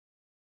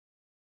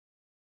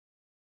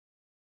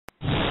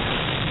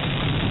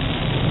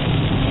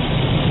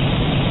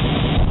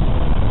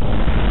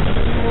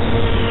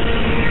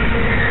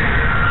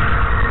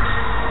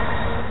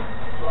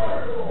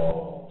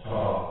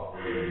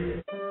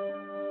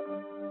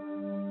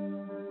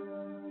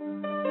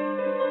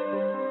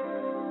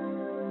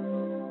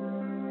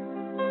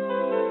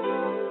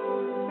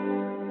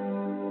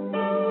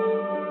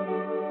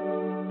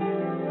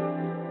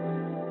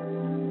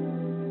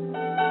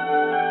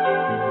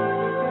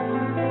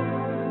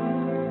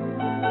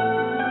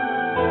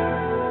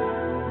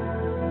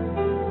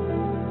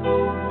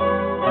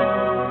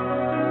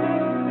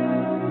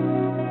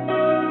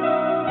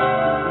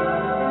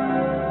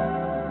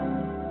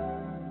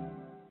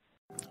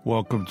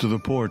Welcome to the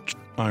Porch.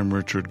 I'm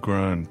Richard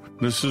Grun.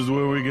 This is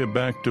where we get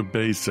back to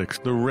basics,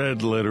 the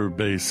red letter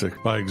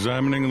basic, by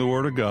examining the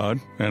Word of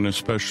God, and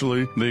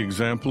especially the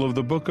example of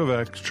the Book of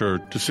Acts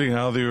Church, to see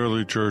how the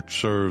early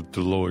church served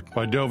the Lord.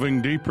 By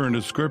delving deeper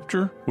into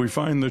Scripture, we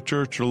find the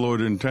church the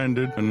Lord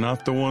intended and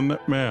not the one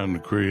that man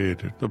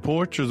created. The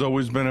Porch has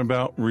always been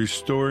about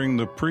restoring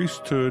the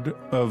priesthood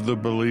of the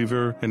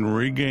believer and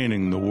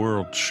regaining the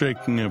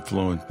world-shaking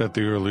influence that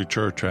the early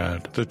church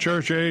had. The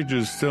church age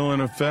is still in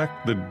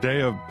effect. The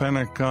day of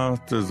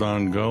Pentecost is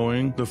ongoing.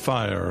 The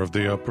fire of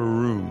the upper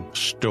room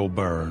still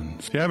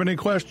burns. If you have any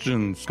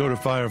questions, go to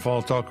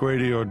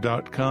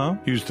firefalltalkradio.com,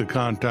 use the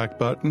contact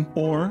button,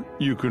 or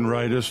you can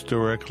write us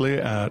directly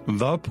at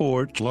the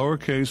Porch,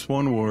 lowercase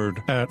one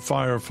word, at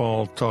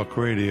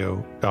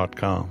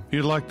firefalltalkradio.com. If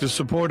you'd like to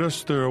support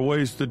us, there are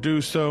ways to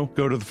do so.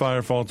 Go to the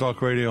Firefall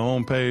Talk Radio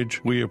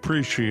homepage. We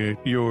appreciate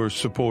your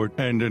support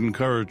and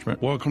encouragement.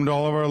 Welcome to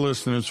all of our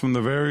listeners from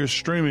the various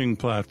streaming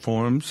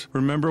platforms.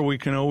 Remember, we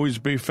can always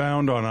be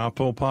found on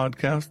Apple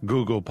Podcasts,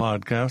 Google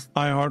Podcasts,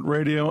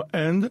 iHeartRadio,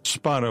 and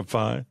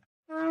Spotify.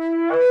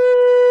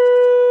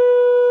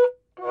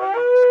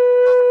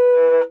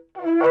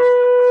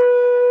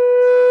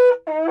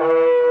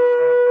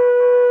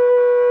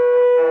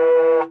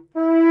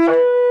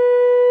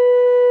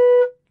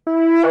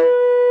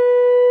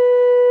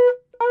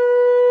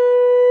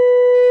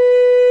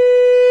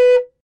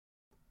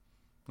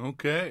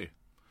 Okay,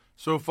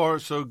 so far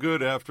so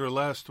good. After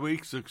last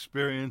week's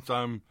experience,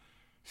 I'm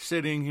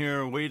sitting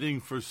here waiting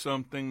for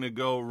something to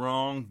go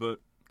wrong, but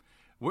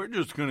we're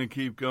just going to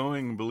keep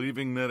going,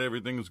 believing that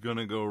everything's going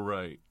to go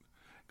right.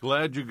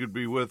 Glad you could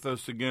be with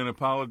us again.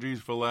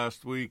 Apologies for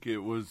last week. It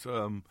was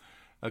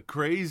a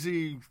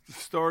crazy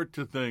start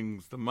to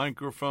things. The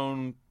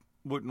microphone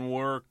wouldn't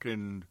work,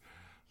 and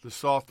the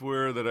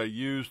software that I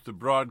used to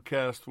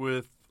broadcast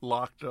with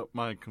locked up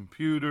my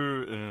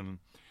computer, and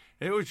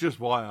it was just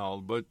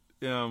wild. But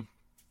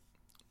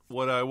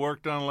what I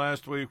worked on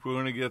last week, we're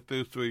going to get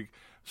this week.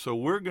 So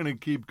we're going to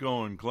keep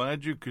going.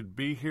 Glad you could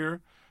be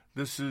here.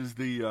 This is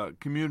the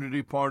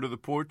community part of the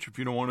Porch. If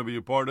you don't want to be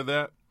a part of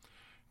that,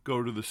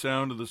 go to the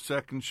sound of the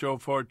second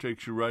shofar. It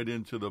takes you right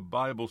into the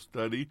Bible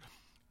study.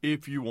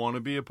 If you want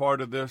to be a part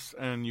of this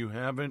and you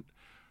haven't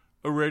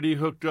already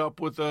hooked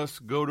up with us,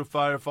 go to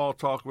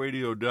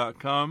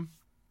firefalltalkradio.com.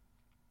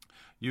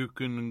 You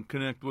can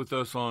connect with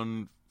us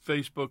on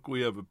Facebook.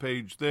 We have a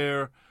page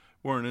there.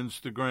 We're on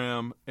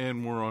Instagram,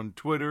 and we're on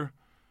Twitter.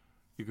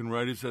 You can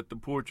write us at the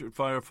Porch at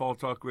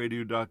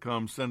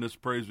firefalltalkradio.com. Send us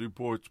praise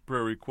reports,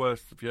 prayer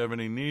requests if you have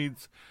any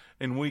needs,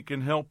 and we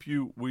can help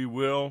you. We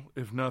will.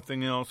 If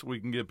nothing else, we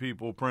can get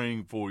people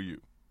praying for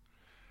you.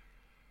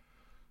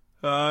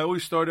 I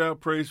always start out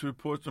praise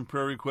reports and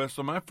prayer requests.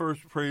 So my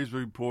first praise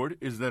report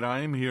is that I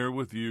am here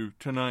with you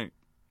tonight.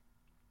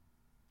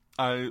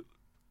 I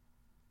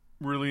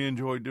really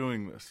enjoy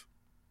doing this.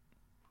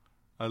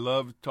 I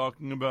love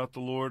talking about the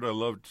Lord. I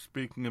love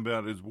speaking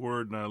about His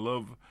Word, and I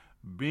love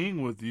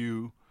being with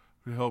you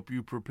to help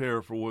you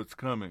prepare for what's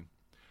coming.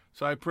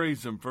 So I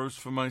praise Him first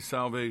for my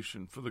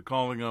salvation, for the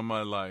calling on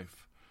my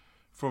life,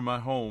 for my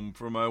home,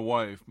 for my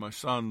wife, my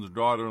sons,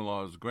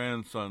 daughter-in-laws,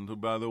 grandsons, who,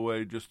 by the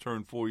way, just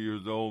turned 4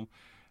 years old.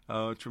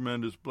 A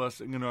tremendous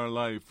blessing in our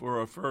life, for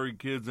our furry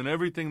kids and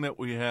everything that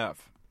we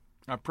have.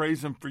 I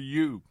praise Him for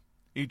you,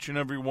 each and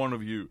every one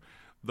of you,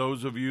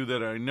 those of you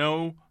that I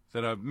know,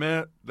 that I've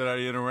met, that I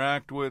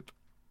interact with,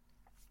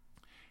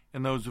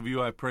 and those of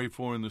you I pray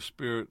for in the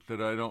Spirit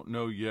that I don't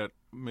know yet.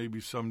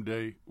 Maybe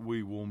someday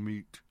we will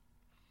meet.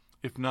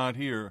 If not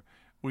here,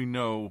 we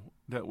know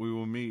that we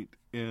will meet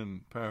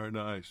in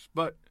paradise.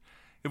 But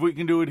if we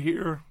can do it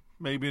here,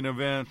 maybe an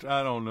event,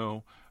 I don't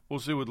know. We'll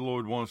see what the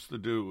Lord wants to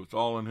do. It's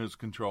all in His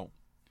control.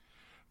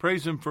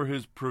 Praise Him for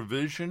His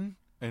provision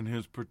and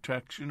His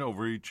protection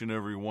over each and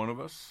every one of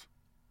us.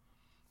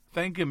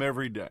 Thank Him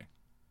every day.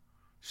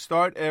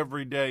 Start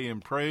every day in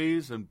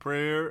praise and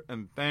prayer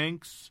and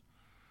thanks.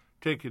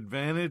 Take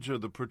advantage of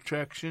the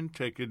protection.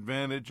 Take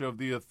advantage of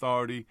the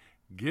authority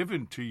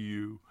given to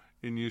you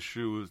in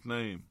Yeshua's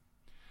name.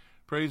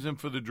 Praise Him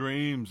for the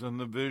dreams and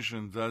the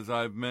visions, as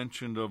I've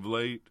mentioned of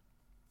late.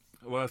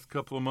 The last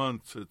couple of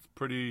months, it's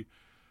pretty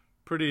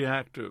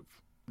active.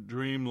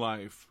 Dream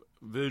life,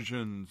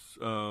 visions,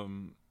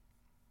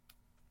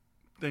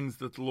 things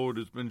that the Lord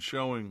has been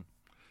showing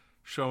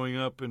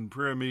up in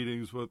prayer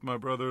meetings with my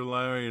brother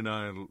Larry and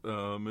I.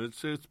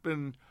 It's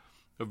been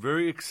a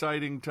very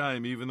exciting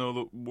time, even though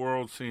the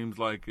world seems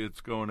like it's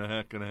going to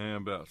heck in a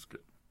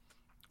handbasket,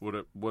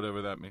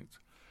 whatever that means.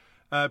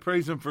 I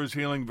praise Him for His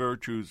healing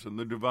virtues and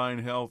the divine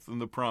health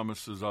and the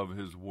promises of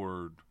His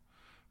Word.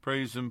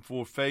 Praise Him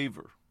for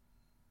favor,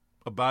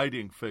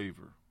 abiding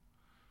favor,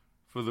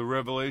 for the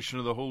revelation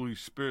of the Holy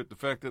Spirit, the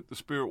fact that the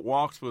Spirit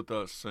walks with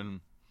us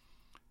and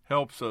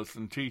helps us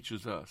and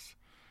teaches us.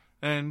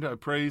 And I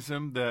praise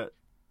Him that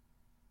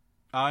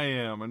I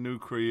am a new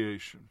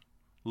creation,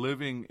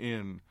 living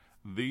in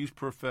these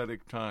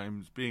prophetic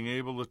times, being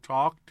able to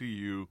talk to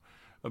you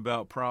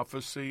about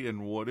prophecy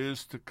and what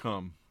is to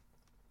come,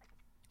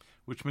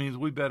 which means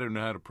we better know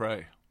how to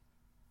pray.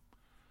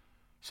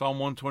 Psalm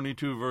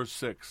 122, verse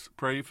 6,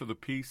 pray for the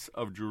peace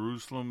of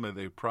Jerusalem. May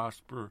they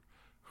prosper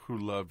who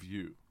love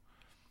you.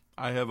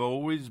 I have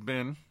always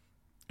been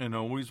and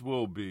always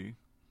will be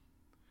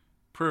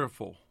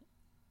prayerful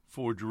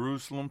for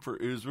Jerusalem, for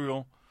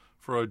Israel,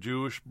 for our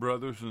Jewish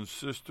brothers and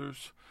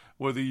sisters.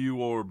 Whether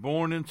you are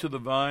born into the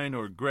vine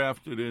or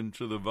grafted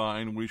into the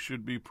vine, we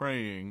should be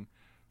praying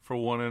for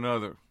one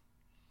another.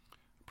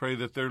 Pray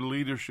that their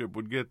leadership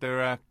would get their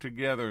act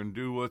together and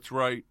do what's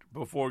right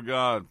before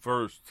God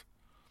first.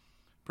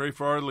 Pray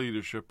for our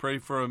leadership. Pray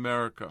for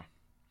America.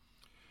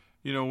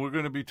 You know, we're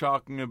going to be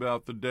talking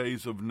about the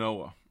days of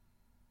Noah.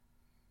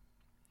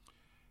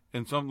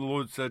 And something the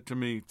Lord said to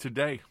me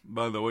today,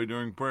 by the way,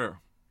 during prayer.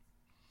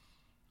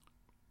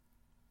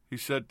 He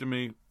said to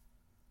me,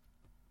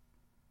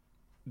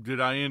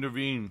 did I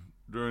intervene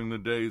during the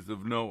days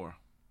of Noah?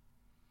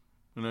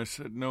 And I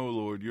said, no,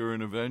 Lord, your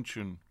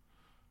intervention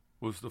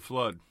was the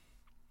flood.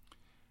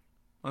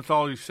 That's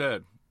all he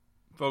said.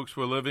 Folks,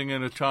 we're living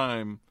in a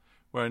time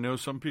where I know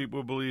some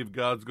people believe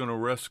God's going to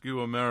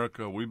rescue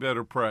America. We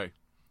better pray,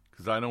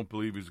 because I don't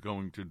believe he's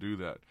going to do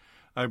that.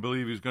 I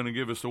believe he's going to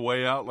give us a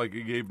way out like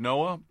he gave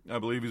Noah. I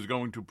believe he's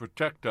going to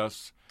protect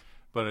us,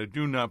 but I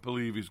do not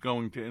believe he's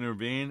going to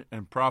intervene,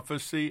 and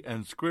prophecy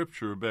and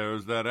Scripture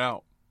bears that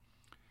out.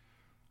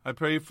 I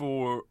pray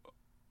for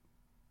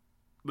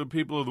the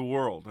people of the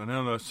world. I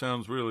know that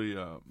sounds really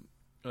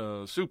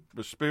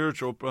super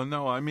spiritual, but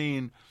no, I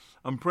mean,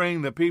 I'm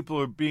praying that people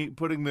are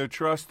putting their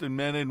trust in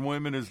men and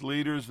women as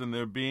leaders, and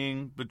they're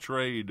being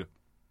betrayed.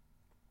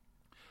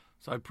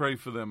 So I pray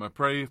for them. I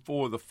pray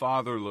for the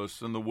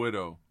fatherless and the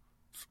widow,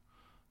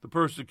 the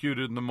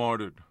persecuted and the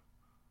martyred,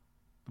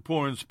 the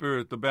poor in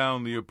spirit, the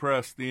bound, the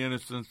oppressed, the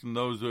innocent, and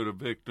those that are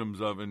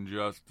victims of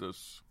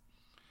injustice.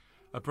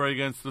 I pray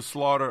against the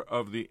slaughter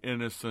of the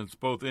innocents,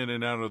 both in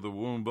and out of the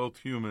womb, both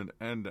human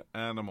and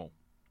animal.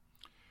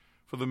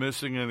 For the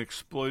missing and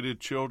exploited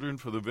children,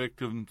 for the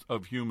victims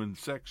of human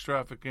sex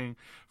trafficking,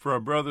 for our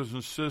brothers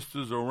and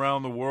sisters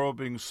around the world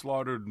being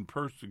slaughtered and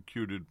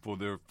persecuted for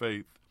their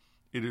faith.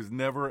 It is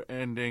never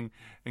ending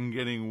and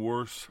getting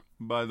worse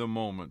by the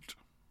moment.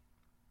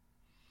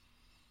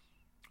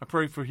 I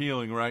pray for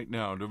healing right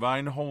now,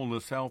 divine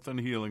wholeness, health, and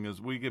healing as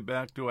we get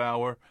back to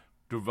our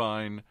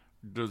divine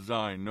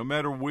design. No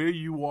matter where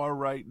you are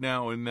right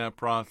now in that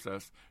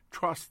process,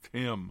 trust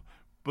him,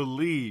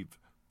 believe,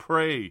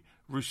 pray,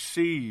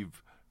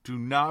 receive. Do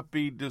not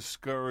be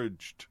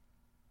discouraged.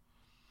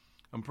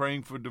 I'm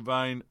praying for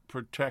divine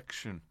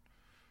protection,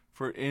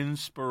 for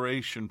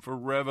inspiration, for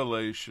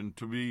revelation,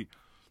 to be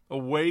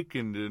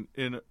awakened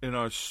in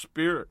our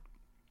spirit.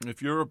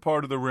 If you're a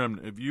part of the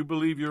remnant, if you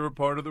believe you're a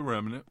part of the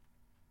remnant,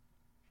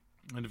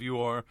 and if you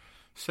are,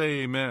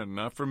 say amen.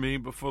 Not for me,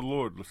 but for the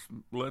Lord.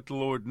 Let the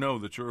Lord know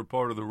that you're a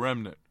part of the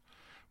remnant.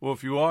 Well,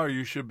 if you are,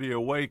 you should be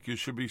awake. You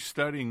should be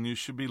studying. You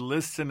should be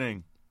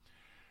listening.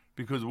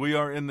 Because we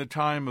are in the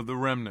time of the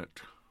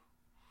remnant.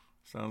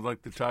 Sounds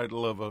like the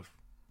title of a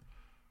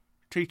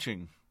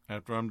teaching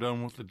after I'm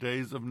done with the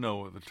days of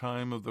Noah, the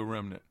time of the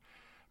remnant.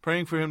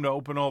 Praying for him to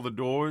open all the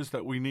doors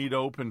that we need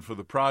open for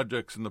the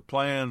projects and the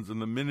plans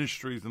and the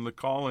ministries and the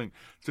calling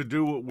to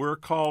do what we're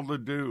called to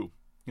do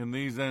in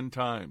these end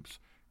times.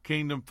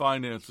 Kingdom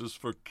finances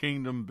for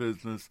kingdom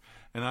business.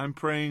 And I'm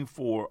praying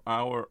for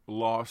our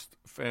lost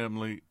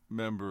family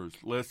members.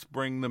 Let's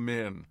bring them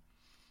in.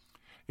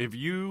 If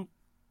you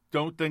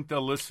don't think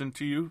they'll listen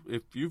to you,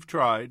 if you've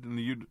tried and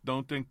you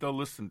don't think they'll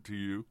listen to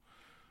you,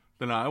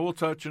 then I will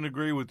touch and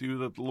agree with you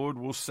that the Lord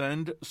will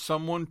send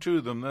someone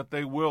to them that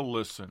they will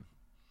listen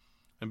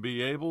and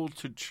be able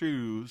to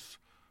choose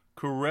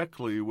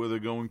correctly where they're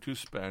going to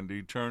spend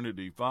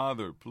eternity.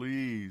 Father,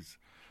 please,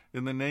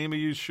 in the name of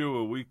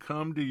Yeshua, we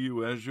come to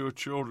you as your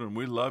children.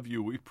 We love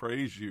you. We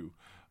praise you.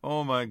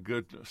 Oh, my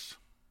goodness.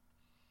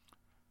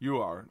 You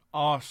are an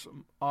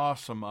awesome,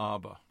 awesome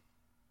Abba.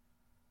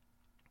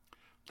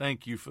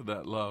 Thank you for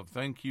that love.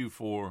 Thank you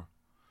for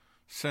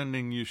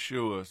sending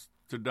Yeshua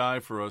to die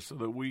for us so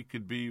that we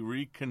could be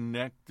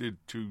reconnected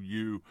to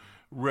you,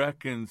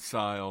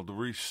 reconciled,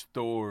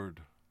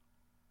 restored.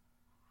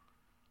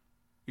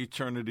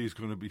 Eternity is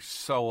going to be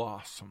so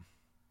awesome.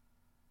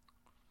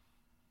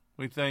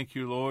 We thank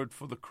you, Lord,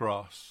 for the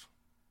cross.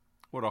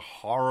 What a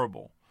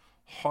horrible,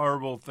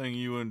 horrible thing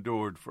you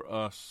endured for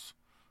us.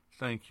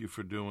 Thank you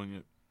for doing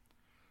it.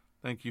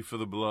 Thank you for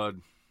the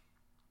blood.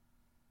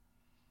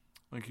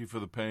 Thank you for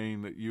the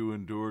pain that you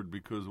endured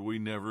because we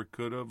never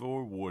could have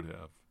or would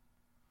have.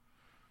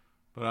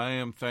 But I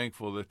am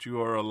thankful that you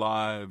are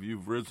alive.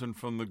 You've risen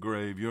from the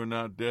grave. You're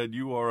not dead.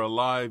 You are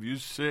alive. You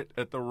sit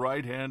at the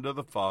right hand of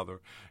the Father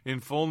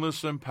in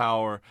fullness and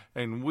power,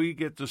 and we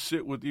get to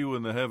sit with you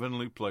in the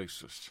heavenly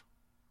places.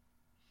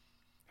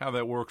 How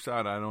that works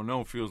out, I don't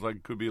know. It feels like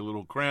it could be a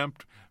little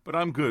cramped, but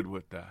I'm good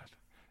with that.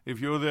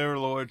 If you're there,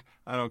 Lord,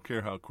 I don't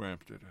care how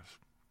cramped it is.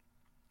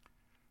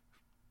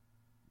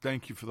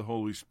 Thank you for the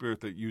Holy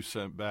Spirit that you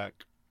sent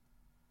back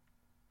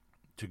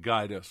to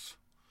guide us,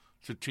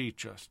 to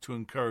teach us, to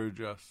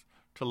encourage us,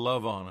 to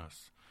love on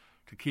us,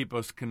 to keep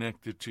us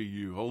connected to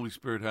you. Holy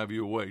Spirit, have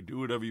your way. Do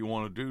whatever you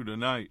want to do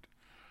tonight.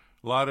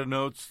 A lot of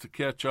notes to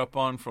catch up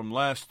on from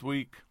last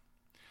week,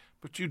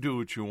 but you do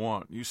what you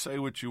want. You say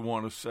what you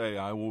want to say.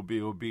 I will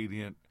be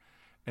obedient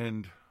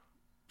and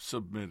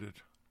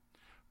submitted.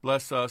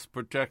 Bless us,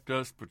 protect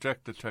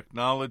the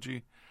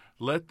technology.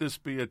 Let this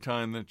be a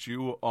time that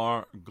you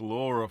are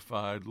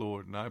glorified,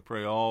 Lord. And I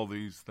pray all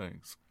these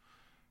things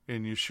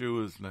in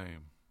Yeshua's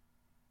name.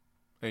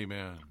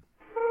 Amen.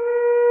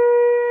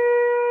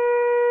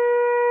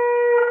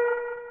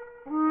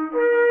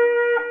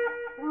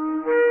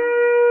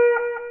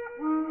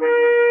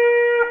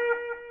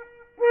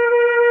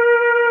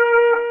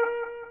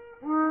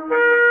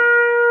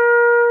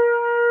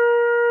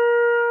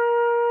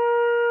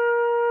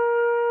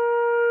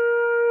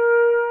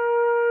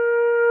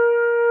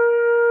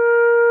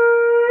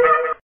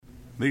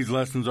 These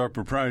lessons are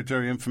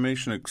proprietary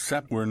information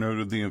except where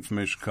noted the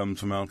information comes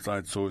from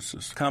outside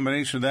sources. The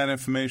combination of that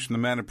information, the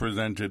matter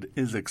presented,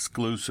 is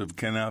exclusive,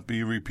 cannot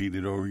be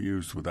repeated or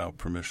used without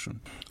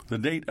permission. The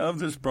date of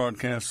this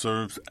broadcast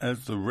serves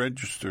as the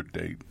registered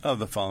date of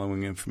the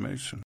following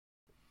information.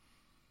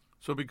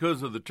 So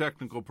because of the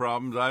technical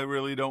problems, I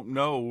really don't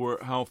know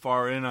how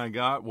far in I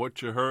got,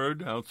 what you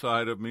heard,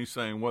 outside of me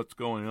saying what's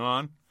going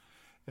on.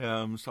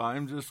 So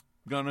I'm just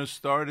going to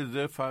start as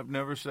if I've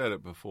never said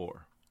it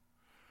before.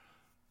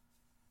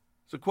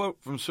 It's a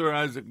quote from Sir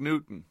Isaac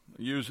Newton.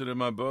 I use it in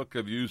my book.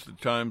 I've used it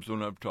times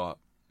when I've taught.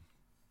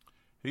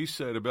 He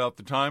said, about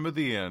the time of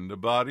the end, a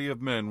body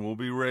of men will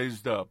be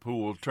raised up who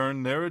will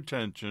turn their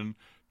attention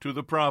to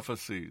the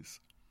prophecies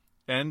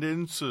and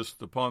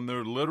insist upon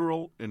their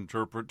literal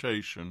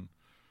interpretation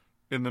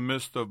in the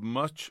midst of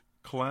much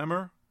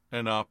clamor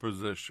and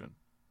opposition.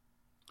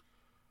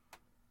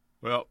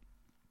 Well,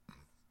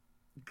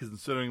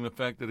 considering the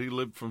fact that he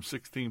lived from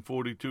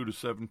 1642 to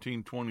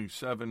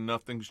 1727,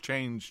 nothing's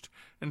changed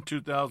in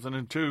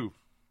 2002.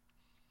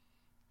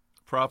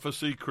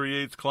 Prophecy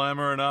creates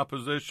clamor and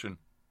opposition.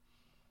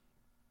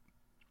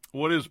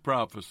 What is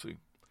prophecy?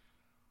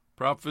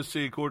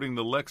 Prophecy, according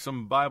to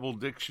Lexham Bible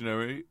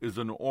Dictionary, is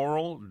an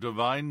oral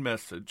divine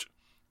message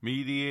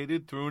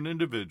mediated through an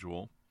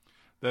individual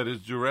that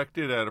is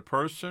directed at a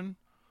person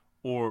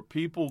or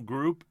people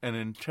group and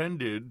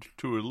intended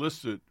to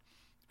elicit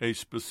a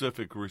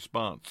specific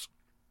response.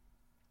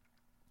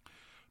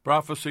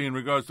 Prophecy, in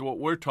regards to what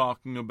we're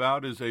talking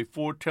about, is a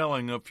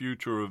foretelling of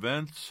future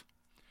events,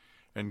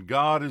 and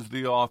God is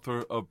the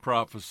author of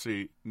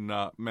prophecy,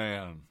 not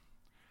man.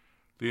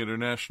 The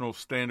International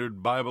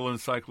Standard Bible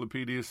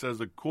Encyclopedia says,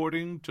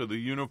 according to the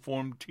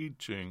uniform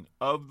teaching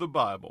of the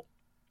Bible,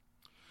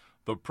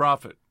 the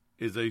prophet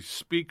is a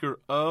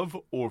speaker of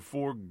or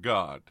for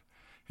God.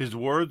 His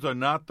words are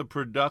not the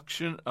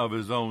production of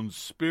his own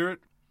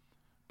spirit,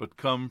 but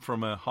come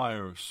from a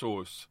higher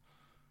source.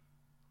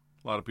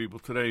 A lot of people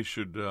today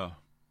should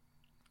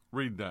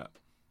read that.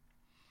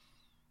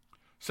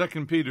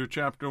 2 Peter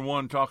chapter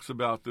 1 talks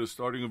about this,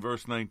 starting in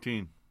verse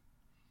 19.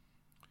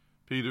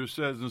 Peter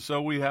says, and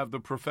so we have the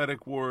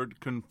prophetic word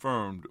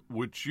confirmed,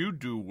 which you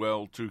do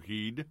well to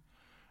heed,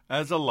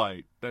 as a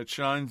light that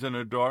shines in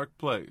a dark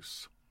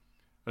place,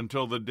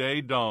 until the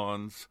day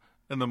dawns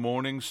and the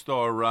morning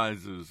star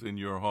rises in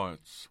your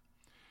hearts.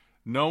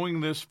 Knowing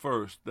this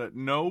first, that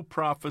no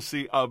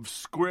prophecy of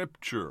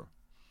Scripture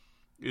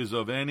is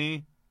of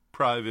any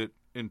private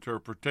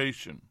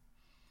interpretation.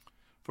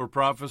 For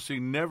prophecy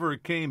never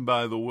came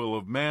by the will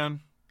of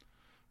man,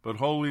 but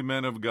holy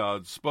men of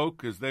God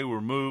spoke as they were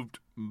moved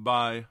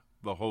by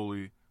the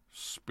Holy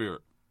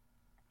Spirit.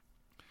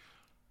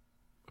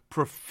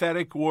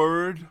 Prophetic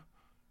word,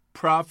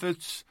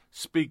 prophets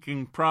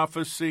speaking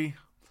prophecy,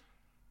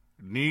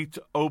 need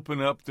to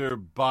open up their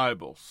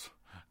Bibles.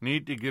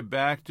 Need to get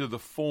back to the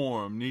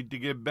form, need to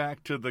get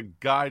back to the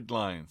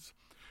guidelines.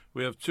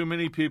 We have too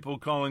many people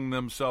calling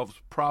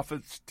themselves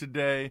prophets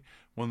today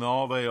when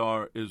all they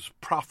are is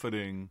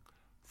profiting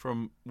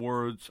from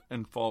words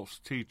and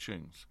false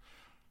teachings.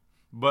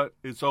 But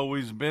it's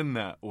always been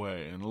that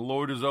way, and the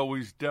Lord has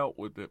always dealt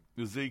with it.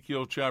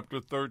 Ezekiel chapter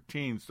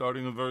 13,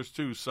 starting in verse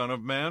 2, Son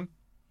of man,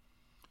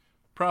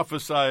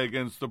 prophesy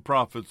against the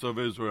prophets of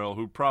Israel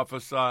who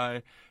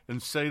prophesy,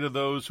 and say to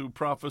those who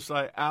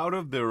prophesy out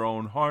of their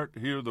own heart,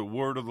 hear the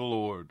word of the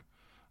Lord.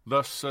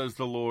 Thus says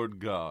the Lord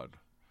God,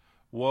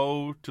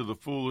 woe to the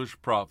foolish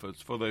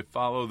prophets, for they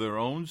follow their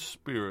own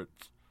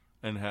spirits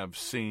and have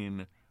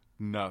seen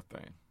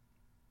nothing.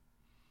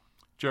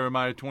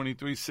 Jeremiah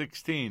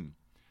 23:16,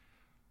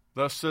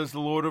 thus says the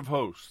Lord of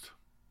hosts,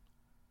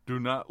 do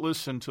not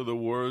listen to the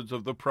words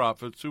of the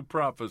prophets who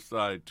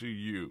prophesy to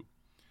you.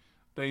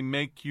 They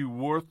make you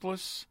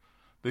worthless.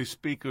 They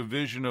speak a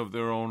vision of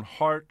their own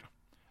heart,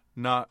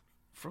 not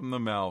from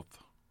the mouth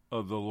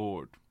of the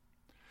Lord.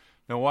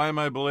 Now, why am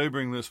I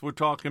belaboring this? We're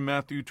talking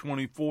Matthew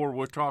 24.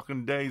 We're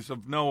talking days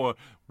of Noah.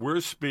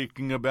 We're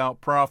speaking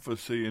about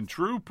prophecy, and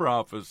true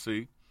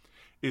prophecy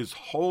is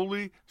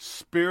Holy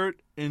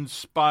Spirit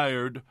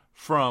inspired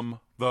from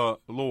the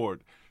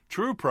Lord.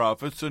 True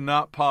prophets are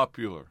not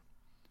popular.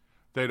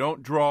 They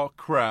don't draw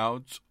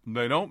crowds.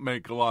 They don't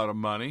make a lot of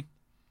money.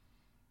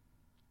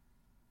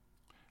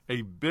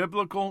 A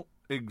biblical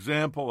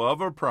example of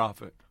a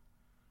prophet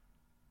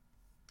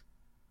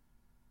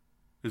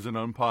is an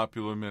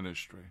unpopular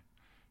ministry.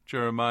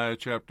 Jeremiah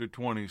chapter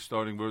 20,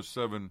 starting verse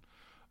 7.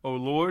 O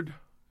Lord,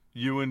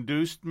 you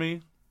induced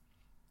me,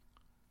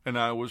 and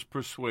I was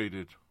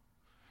persuaded.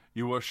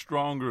 You are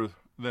stronger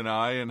than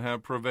I and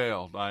have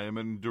prevailed. I am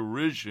in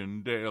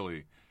derision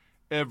daily.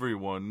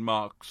 Everyone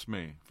mocks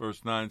me.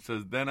 Verse 9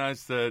 says, Then I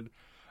said,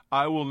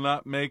 I will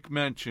not make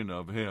mention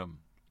of him,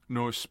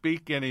 nor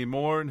speak any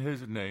more in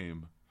his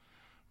name.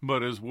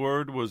 But his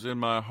word was in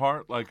my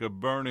heart like a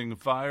burning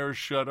fire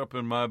shut up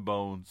in my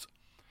bones.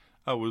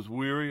 I was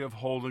weary of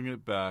holding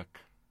it back,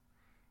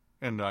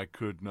 and I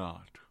could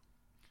not.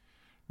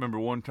 Remember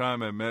one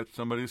time I met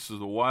somebody, this is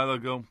a while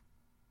ago.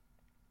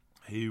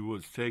 He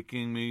was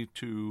taking me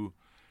to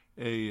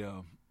a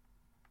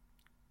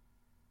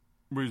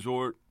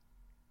resort.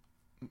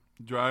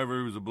 Driver,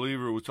 who was a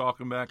believer, was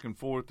talking back and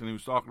forth, and he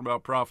was talking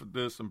about prophet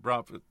this and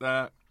prophet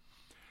that.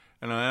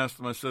 And I asked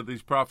him, I said,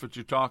 these prophets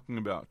you're talking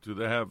about, do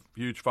they have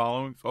huge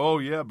followings? Oh,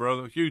 yeah,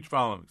 brother, huge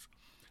followings.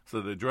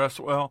 So they dress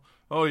well?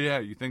 Oh, yeah,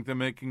 you think they're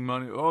making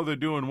money? Oh, they're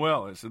doing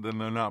well. I said, then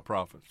they're not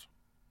prophets.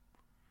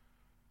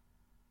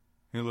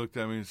 He looked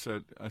at me and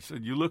said, I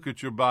said, you look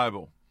at your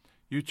Bible.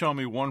 You tell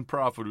me one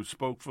prophet who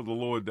spoke for the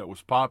Lord that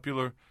was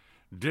popular,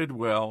 did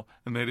well,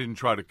 and they didn't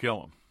try to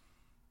kill him.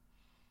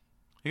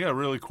 He got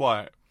really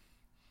quiet.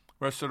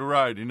 Rest of the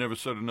ride, he never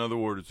said another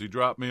word. As he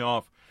dropped me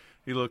off,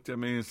 he looked at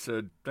me and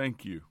said,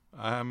 thank you.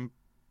 I'm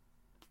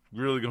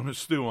really going to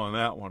stew on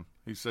that one.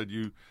 He said,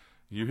 you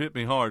hit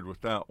me hard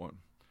with that one.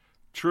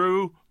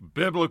 True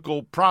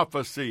biblical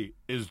prophecy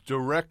is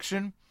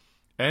direction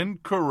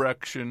and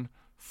correction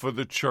for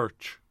the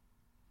church.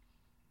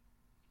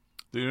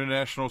 The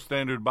International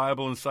Standard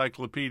Bible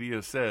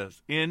Encyclopedia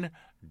says, in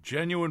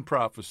genuine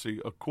prophecy,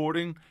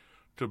 according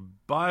to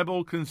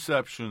Bible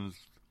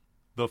conceptions,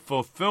 the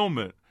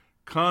fulfillment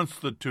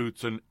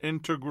constitutes an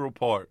integral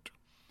part.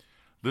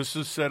 This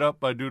is set up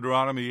by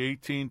Deuteronomy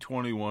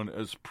 18:21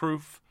 as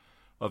proof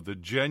of the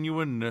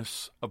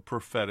genuineness of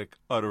prophetic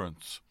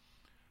utterance.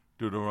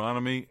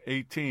 Deuteronomy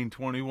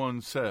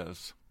 18:21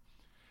 says,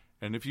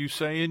 And if you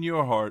say in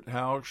your heart,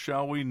 how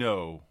shall we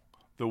know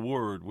the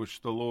word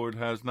which the Lord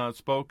has not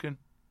spoken?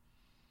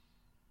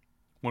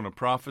 When a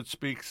prophet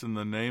speaks in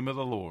the name of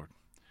the Lord,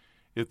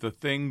 if the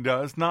thing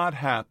does not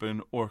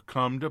happen or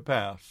come to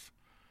pass,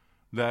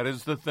 that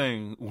is the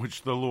thing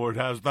which the Lord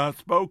has not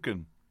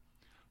spoken.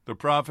 The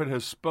prophet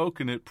has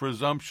spoken it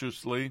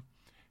presumptuously.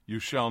 You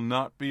shall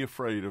not be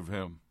afraid of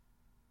him.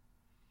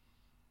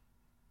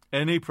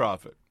 Any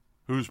prophet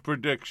whose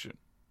prediction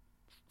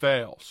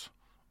fails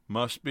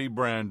must be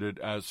branded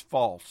as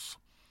false,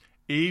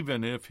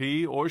 even if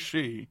he or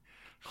she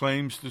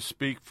claims to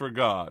speak for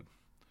God.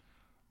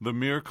 The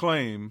mere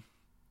claim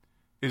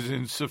is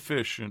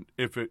insufficient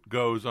if it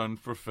goes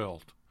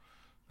unfulfilled.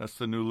 That's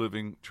the New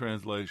Living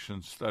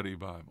Translation Study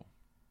Bible.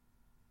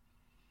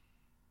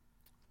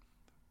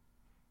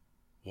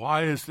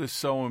 Why is this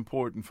so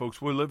important, folks?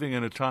 We're living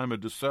in a time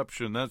of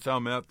deception. That's how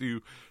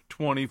Matthew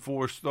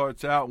 24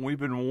 starts out. And we've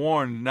been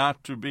warned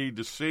not to be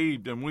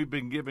deceived, and we've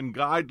been given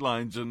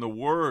guidelines in the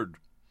Word.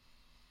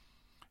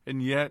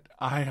 And yet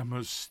I am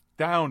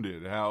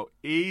astounded how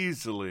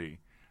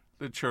easily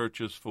the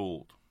church is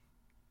fooled.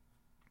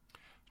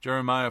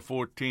 Jeremiah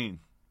 14,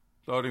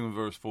 starting with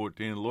verse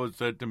 14, the Lord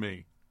said to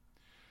me,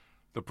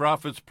 The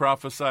prophets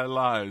prophesy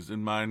lies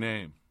in my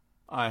name.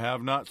 I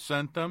have not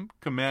sent them,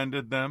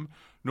 commanded them,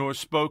 nor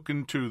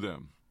spoken to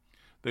them.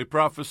 They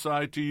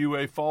prophesy to you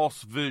a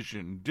false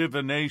vision,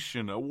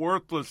 divination, a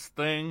worthless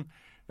thing,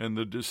 and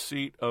the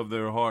deceit of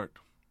their heart.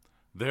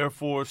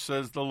 Therefore,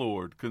 says the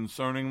Lord,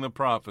 concerning the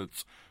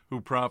prophets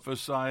who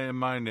prophesy in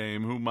my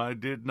name, whom I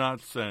did not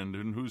send,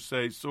 and who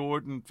say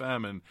sword and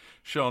famine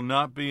shall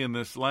not be in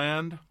this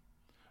land,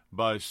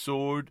 by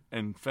sword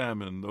and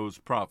famine those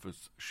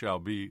prophets shall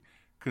be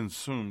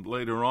consumed.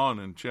 Later on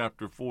in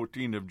chapter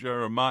 14 of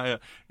Jeremiah,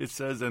 it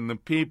says, And the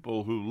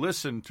people who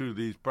listen to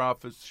these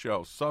prophets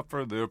shall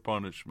suffer their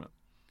punishment.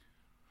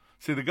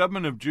 See, the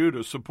government of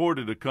Judah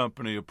supported a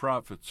company of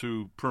prophets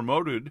who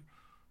promoted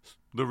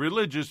the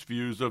religious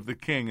views of the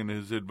king and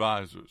his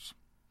advisors.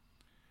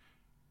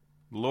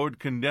 The Lord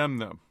condemned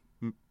them,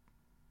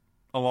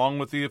 along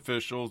with the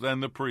officials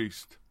and the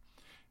priest.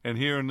 And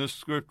here in this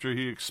scripture,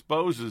 he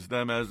exposes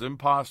them as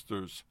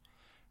impostors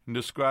and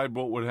described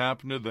what would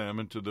happen to them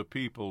and to the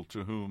people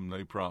to whom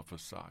they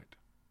prophesied.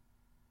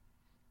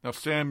 Now,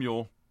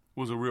 Samuel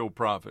was a real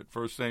prophet.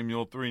 1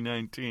 Samuel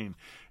 3:19,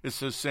 it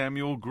says,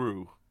 Samuel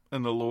grew,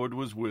 and the Lord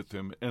was with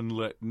him, and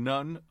let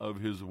none of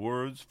his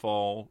words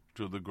fall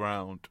to the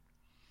ground.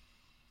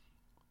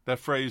 That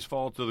phrase,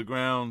 fall to the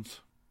ground,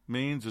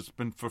 means it's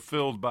been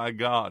fulfilled by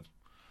God,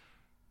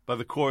 by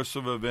the course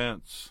of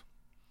events.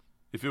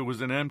 If it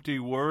was an empty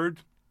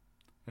word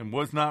and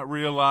was not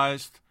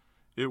realized,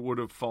 it would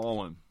have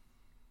fallen.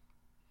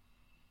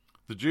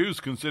 The Jews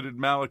considered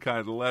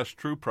Malachi the last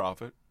true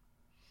prophet,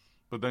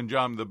 but then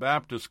John the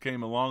Baptist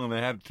came along and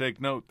they had to take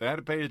note. They had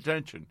to pay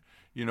attention.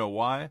 You know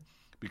why?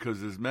 Because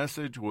his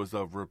message was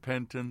of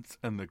repentance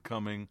and the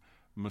coming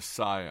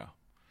Messiah.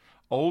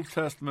 Old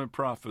Testament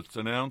prophets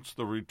announced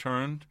the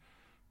return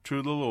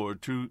to the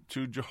Lord, to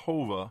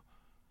Jehovah,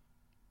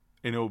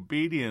 in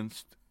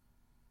obedience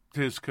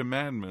to his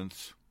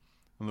commandments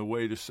on the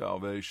way to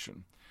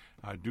salvation.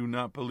 I do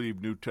not believe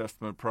New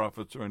Testament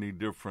prophets are any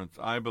different.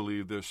 I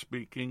believe they're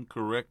speaking,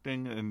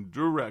 correcting, and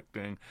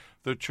directing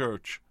the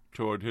church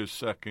toward his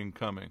second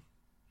coming.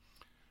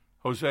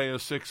 Hosea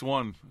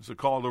 6:1 is a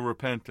call to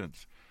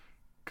repentance.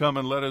 Come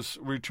and let us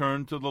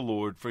return to the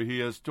Lord, for he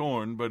has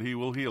torn, but he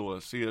will heal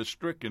us. He has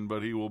stricken,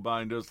 but he will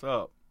bind us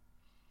up.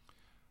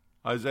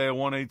 Isaiah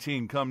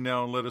 1:18, come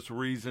now and let us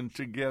reason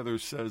together,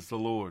 says the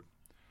Lord.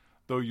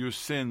 Though your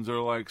sins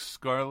are like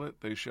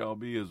scarlet, they shall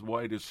be as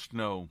white as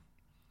snow.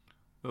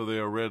 Though they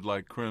are red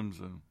like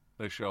crimson,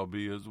 they shall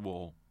be as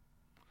wool.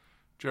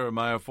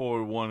 Jeremiah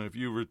 4:1, if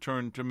you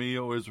return to me,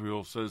 O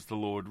Israel, says the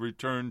Lord,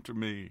 return to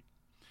me.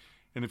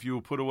 And if you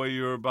will put away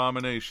your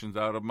abominations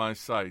out of my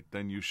sight,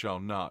 then you shall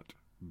not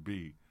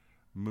be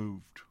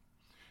moved.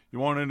 You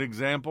want an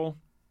example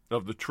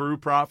of the true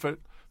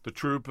prophet, the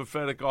true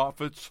prophetic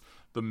office,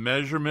 the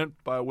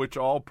measurement by which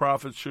all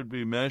prophets should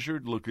be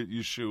measured? Look at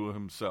Yeshua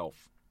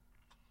himself.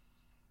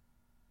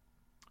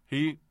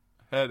 He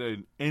had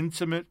an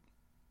intimate,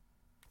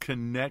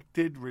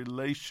 connected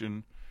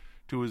relation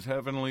to his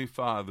heavenly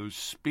Father,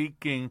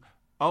 speaking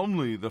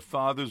only the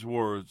Father's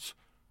words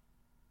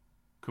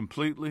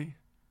completely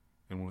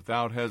and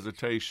without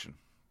hesitation.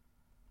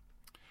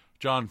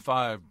 John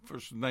 5,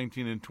 verses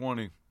 19 and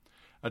 20.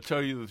 I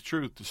tell you the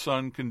truth, the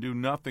Son can do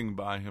nothing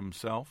by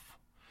himself.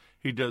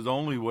 He does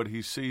only what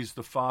he sees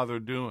the Father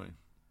doing.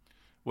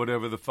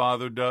 Whatever the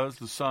Father does,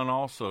 the Son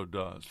also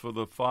does. For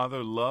the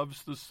Father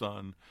loves the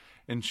Son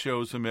and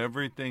shows him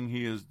everything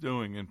he is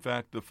doing. In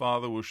fact, the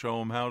Father will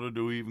show him how to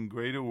do even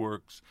greater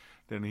works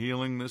than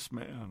healing this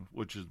man,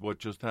 which is what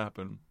just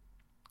happened.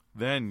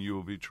 Then you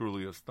will be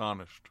truly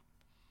astonished.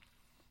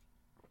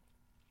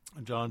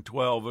 John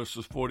 12,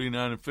 verses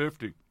 49 and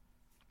 50.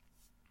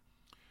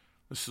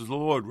 This is the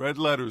Lord, red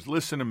letters,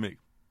 listen to me.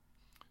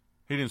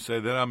 He didn't say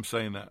that, I'm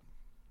saying that.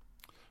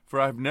 For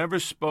I have never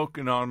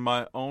spoken on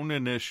my own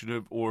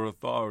initiative or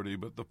authority,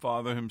 but the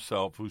Father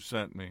himself who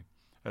sent me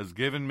has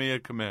given me a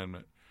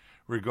commandment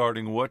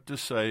regarding what to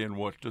say and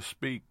what to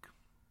speak.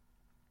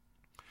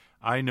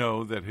 I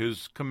know that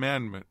his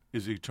commandment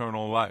is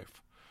eternal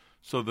life.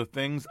 So the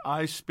things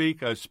I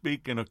speak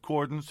in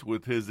accordance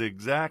with his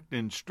exact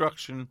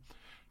instruction,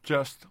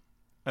 just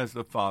as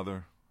the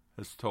Father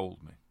has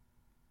told me.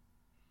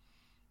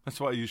 That's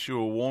why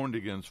Yeshua warned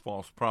against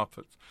false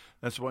prophets.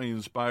 That's why he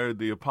inspired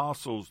the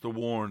apostles to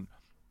warn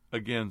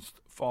against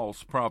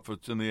false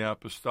prophets in the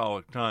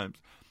apostolic times.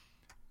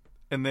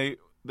 And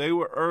they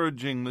were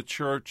urging the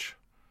church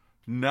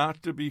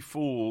not to be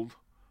fooled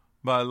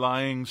by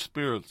lying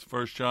spirits.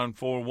 1 John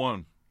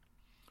 4:1.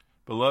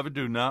 Beloved,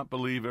 do not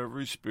believe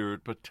every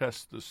spirit, but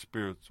test the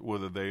spirits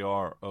whether they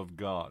are of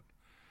God,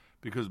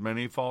 because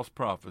many false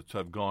prophets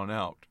have gone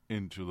out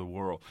into the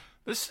world.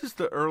 This is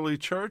the early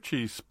church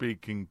he's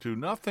speaking to.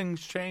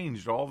 Nothing's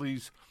changed all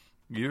these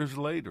years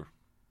later.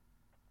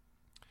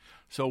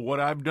 So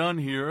what I've done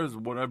here is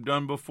what I've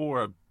done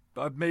before.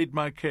 I've made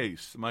my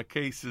case. My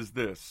case is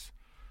this: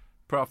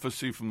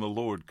 prophecy from the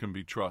Lord can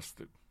be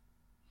trusted.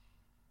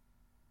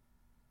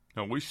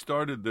 Now, we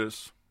started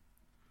this,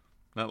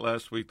 not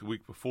last week, the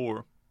week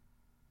before,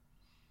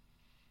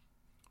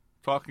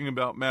 talking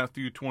about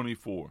Matthew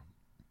 24.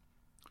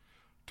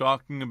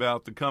 Talking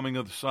about the coming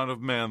of the Son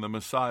of Man, the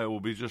Messiah, will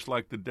be just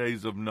like the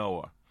days of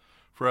Noah.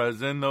 For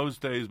as in those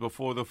days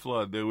before the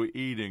flood, they were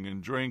eating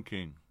and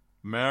drinking,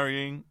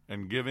 marrying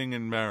and giving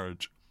in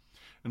marriage,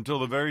 until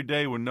the very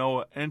day when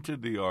Noah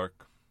entered the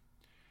ark.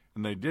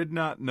 And they did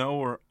not know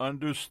or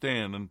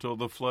understand until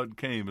the flood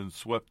came and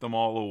swept them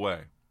all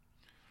away.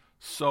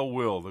 So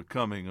will the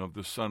coming of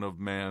the Son of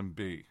Man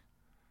be.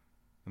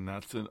 And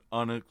that's an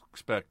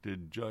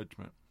unexpected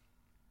judgment.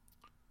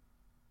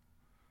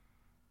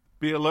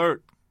 Be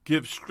alert.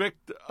 Give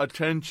strict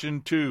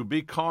attention to.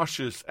 Be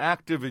cautious,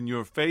 active in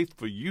your faith,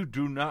 for you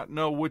do not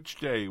know which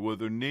day,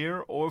 whether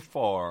near or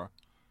far,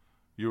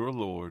 your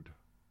Lord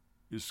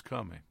is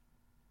coming.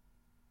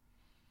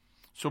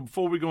 So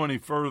before we go any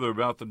further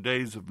about the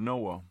days of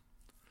Noah,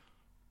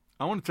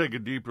 I want to take a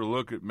deeper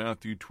look at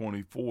Matthew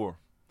 24,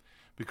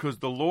 because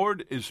the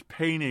Lord is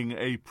painting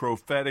a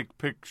prophetic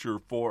picture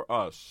for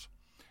us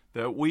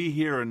that we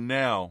here and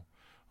now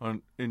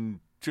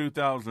in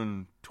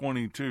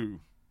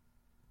 2022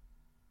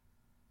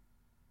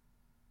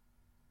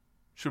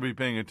 should be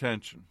paying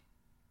attention.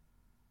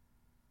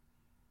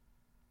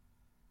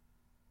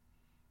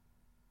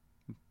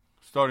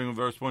 Starting with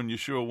verse 1,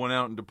 Yeshua went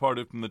out and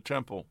departed from the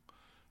temple,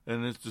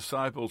 and his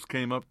disciples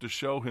came up to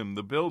show him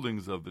the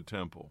buildings of the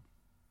temple.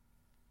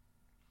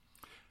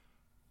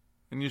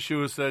 And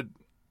Yeshua said,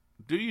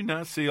 do you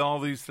not see all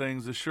these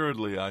things?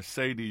 Assuredly, I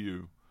say to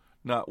you,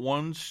 not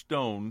one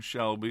stone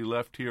shall be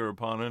left here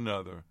upon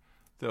another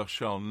that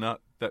shall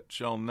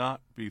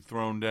not be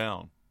thrown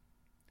down.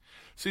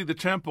 See, the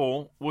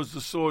temple was the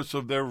source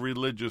of their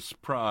religious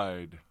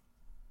pride,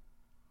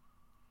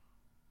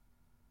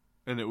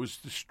 and it was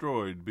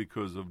destroyed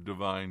because of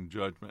divine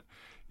judgment.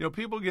 You know,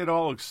 people get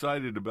all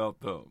excited about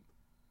the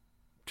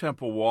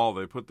temple wall,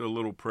 they put their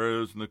little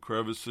prayers in the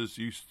crevices.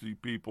 You see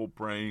people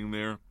praying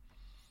there.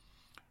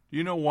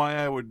 You know why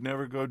I would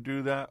never go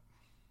do that?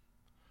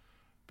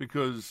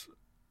 Because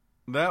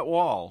that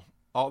wall,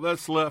 all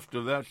that's left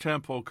of that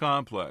temple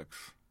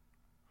complex,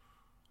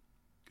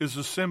 is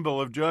a symbol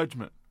of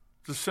judgment.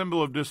 It's a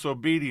symbol of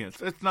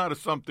disobedience. It's not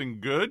something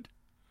good.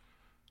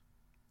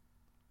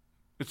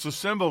 It's a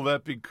symbol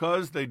that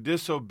because they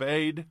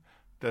disobeyed,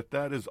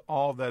 that is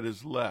all that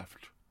is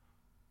left.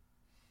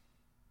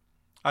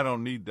 I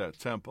don't need that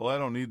temple. I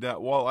don't need that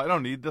wall. I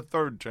don't need the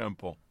third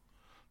temple.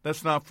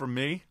 That's not for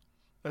me.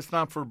 That's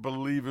not for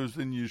believers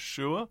in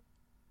Yeshua.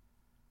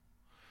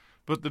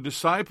 But the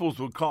disciples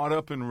were caught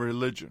up in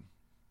religion.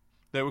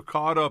 They were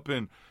caught up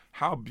in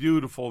how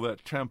beautiful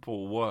that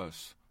temple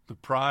was, the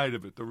pride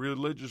of it, the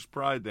religious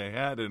pride they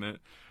had in it.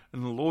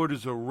 And the Lord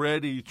is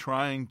already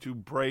trying to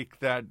break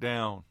that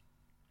down.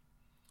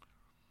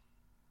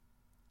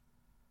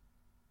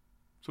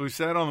 So he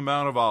sat on the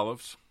Mount of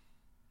Olives,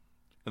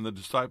 and the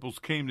disciples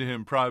came to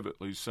him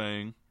privately,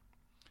 saying,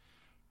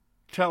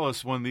 "Tell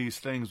us when these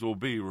things will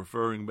be,"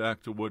 referring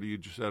back to what he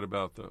had just said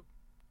about the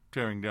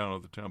tearing down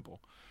of the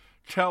temple.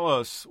 "Tell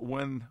us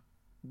when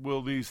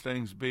will these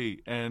things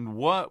be, and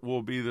what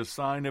will be the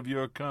sign of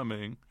your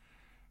coming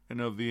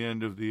and of the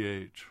end of the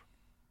age?"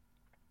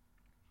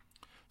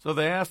 So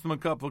they asked him a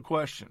couple of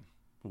questions.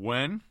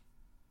 When?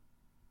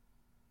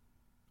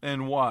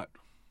 And what?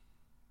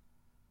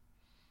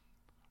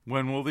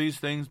 When will these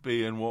things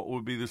be, and what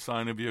will be the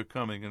sign of your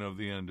coming and of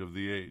the end of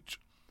the age?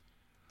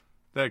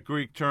 That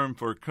Greek term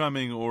for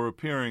coming or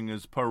appearing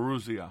is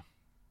parousia.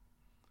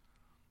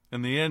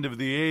 And the end of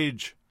the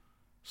age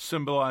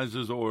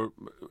symbolizes or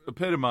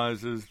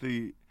epitomizes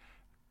the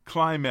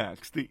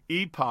climax, the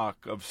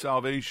epoch of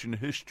salvation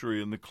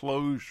history and the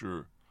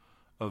closure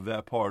of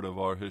that part of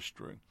our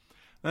history.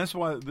 And that's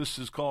why this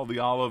is called the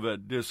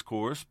Olivet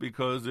Discourse,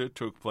 because it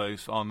took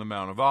place on the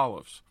Mount of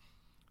Olives.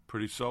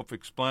 Pretty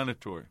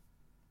self-explanatory.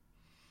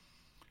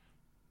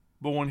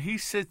 But when he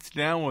sits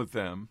down with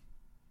them,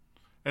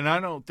 and I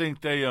don't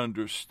think they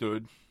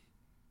understood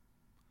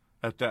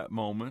at that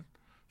moment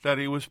that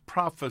he was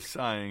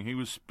prophesying. He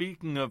was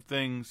speaking of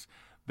things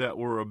that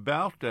were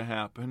about to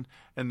happen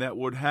and that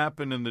would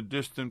happen in the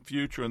distant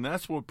future. And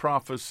that's what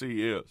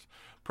prophecy is.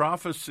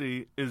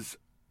 Prophecy is,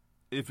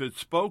 if it's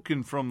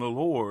spoken from the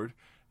Lord,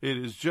 it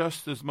is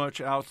just as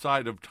much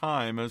outside of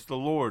time as the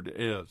Lord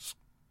is.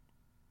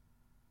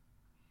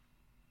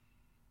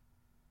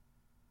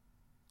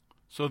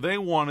 So they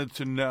wanted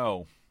to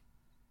know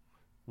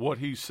what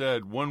he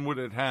said. When would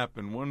it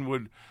happen? When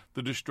would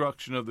the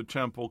destruction of the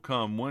temple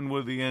come? When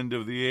would the end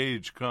of the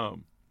age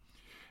come?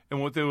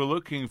 And what they were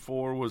looking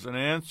for was an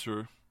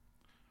answer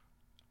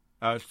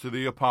as to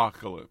the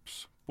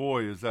apocalypse.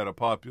 Boy, is that a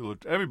popular...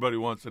 Everybody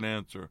wants an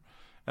answer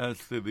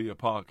as to the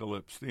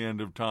apocalypse, the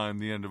end of time,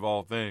 the end of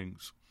all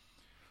things.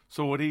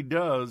 So what he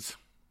does,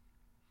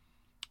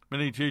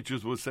 many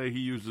teachers would say he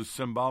uses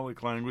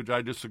symbolic language.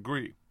 I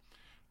disagree.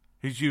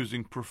 He's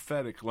using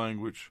prophetic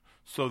language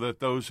so that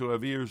those who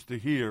have ears to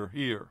hear,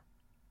 hear.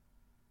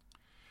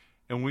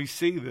 And we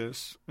see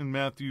this in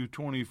Matthew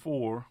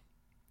 24.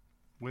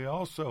 We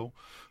also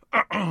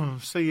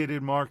see it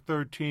in Mark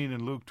 13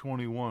 and Luke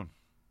 21.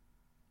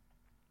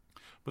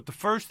 But the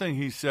first thing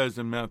he says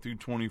in Matthew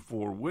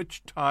 24,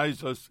 which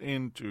ties us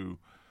into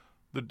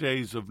the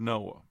days of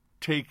Noah,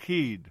 "Take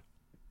heed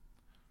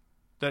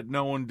that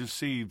no one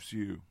deceives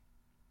you.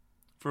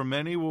 For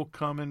many will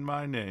come in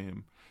my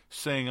name,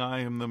 saying,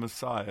 I am the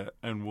Messiah,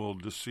 and will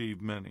deceive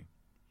many.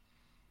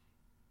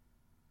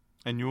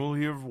 And you will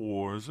hear of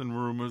wars and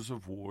rumors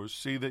of wars.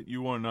 See that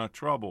you are not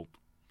troubled.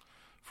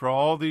 For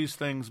all these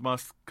things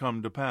must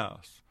come to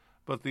pass,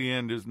 but the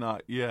end is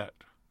not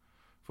yet.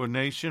 For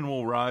nation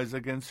will rise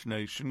against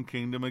nation,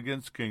 kingdom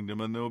against kingdom,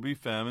 and there will be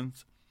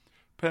famines,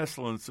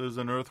 pestilences,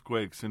 and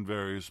earthquakes in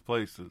various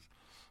places.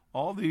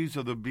 All these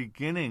are the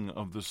beginning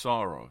of the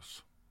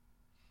sorrows."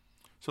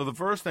 So the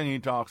first thing he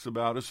talks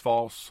about is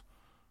false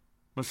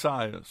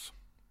messiahs.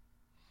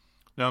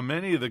 Now,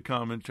 many of the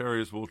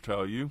commentaries will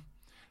tell you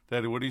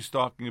that what he's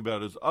talking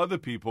about is other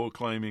people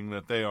claiming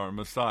that they are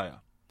Messiah.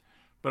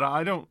 But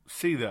I don't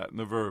see that in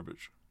the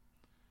verbiage.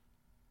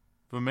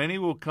 For many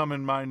will come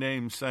in my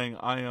name saying,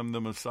 I am the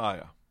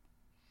Messiah.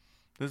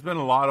 There's been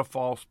a lot of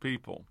false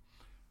people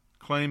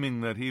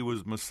claiming that he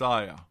was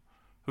Messiah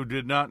who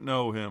did not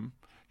know him,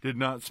 did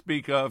not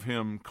speak of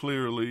him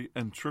clearly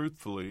and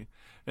truthfully,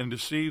 and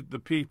deceived the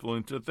people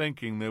into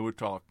thinking they were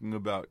talking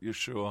about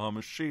Yeshua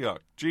HaMashiach,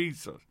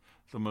 Jesus,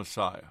 the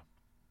Messiah.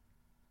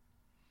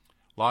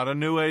 A lot of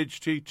New Age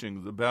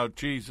teachings about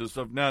Jesus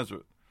of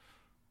Nazareth,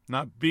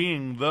 not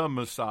being the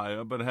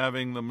Messiah, but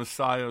having the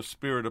Messiah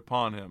spirit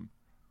upon him.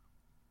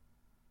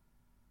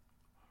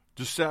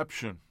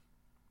 Deception,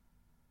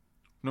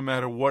 no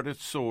matter what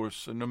its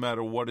source and no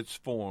matter what its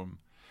form,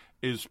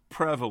 is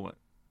prevalent.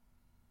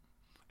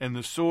 And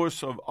the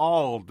source of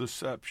all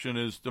deception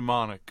is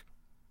demonic.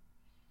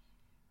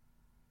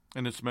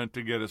 And it's meant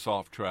to get us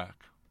off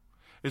track.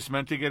 It's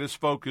meant to get us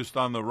focused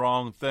on the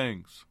wrong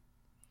things.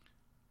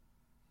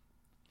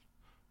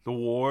 the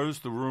wars,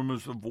 the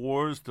rumors of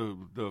wars,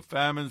 the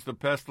famines, the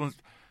pestilence.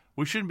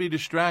 We shouldn't be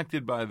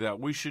distracted by that.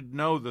 We should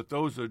know that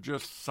those are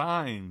just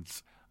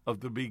signs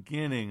of the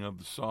beginning of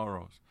the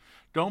sorrows.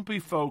 Don't be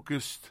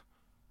focused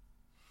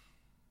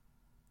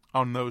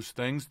on those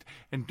things,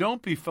 and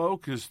don't be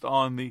focused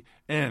on the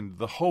end,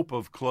 the hope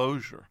of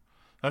closure.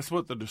 That's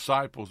what the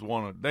disciples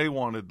wanted. They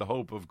wanted the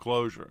hope of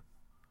closure.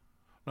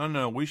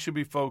 No, we should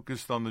be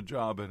focused on the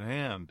job at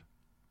hand.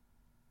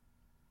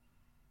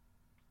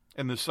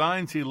 And the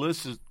signs he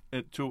lists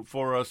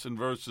for us in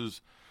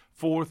verses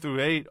 4 through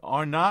 8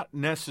 are not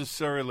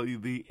necessarily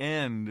the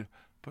end,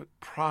 but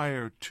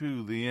prior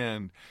to the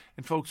end.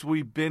 And folks,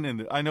 we've been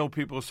in it. I know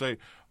people say,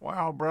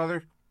 well,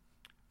 brother,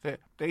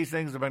 these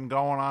things have been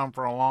going on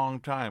for a long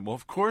time. Well,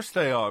 of course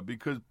they are,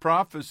 because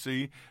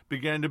prophecy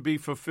began to be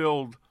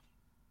fulfilled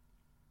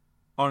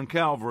on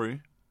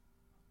Calvary,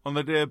 on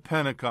the day of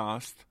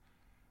Pentecost,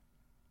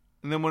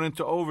 and then went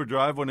into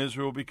overdrive when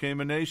Israel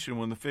became a nation,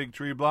 when the fig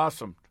tree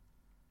blossomed.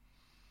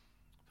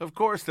 Of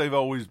course they've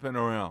always been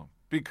around,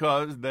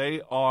 because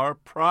they are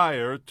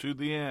prior to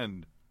the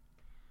end.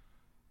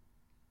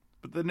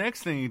 But the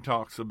next thing he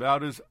talks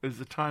about is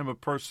the time of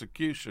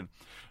persecution.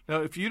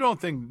 Now, if you don't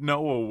think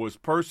Noah was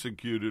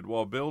persecuted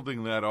while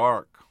building that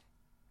ark,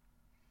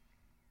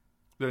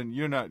 then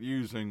you're not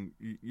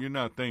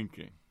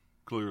thinking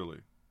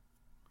clearly.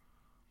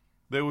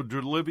 They will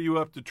deliver you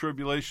up to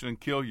tribulation and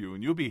kill you,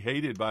 and you'll be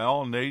hated by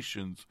all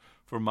nations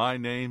for my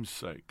name's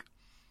sake.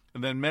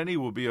 And then many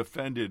will be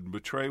offended and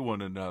betray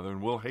one another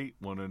and will hate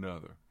one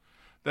another.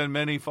 Then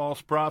many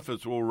false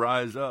prophets will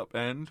rise up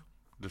and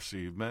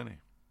deceive many.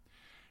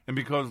 And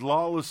because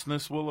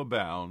lawlessness will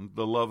abound,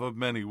 the love of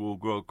many will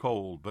grow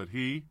cold, but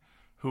he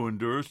who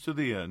endures to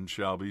the end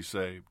shall be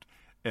saved.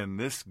 And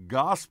this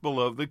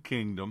gospel of the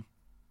kingdom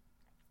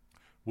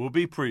will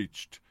be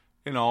preached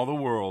in all the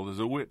world as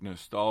a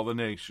witness to all the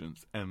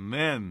nations, and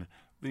then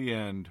the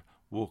end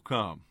will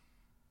come.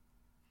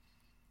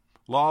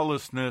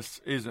 Lawlessness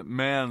isn't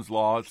man's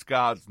law, it's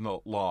God's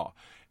law.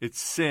 It's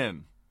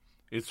sin.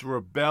 It's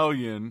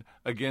rebellion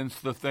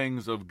against the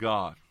things of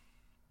God.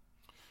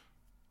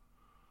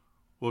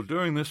 Well,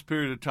 during this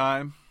period of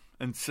time,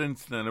 and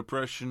since then,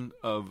 oppression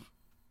of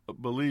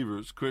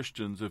believers,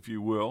 Christians, if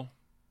you will,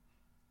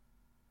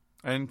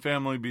 and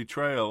family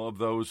betrayal of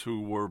those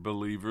who were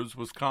believers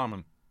was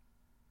common.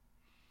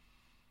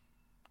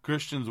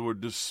 Christians were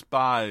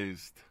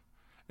despised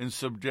and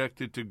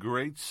subjected to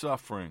great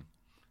suffering.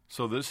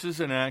 So this is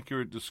an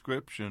accurate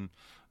description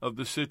of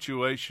the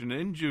situation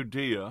in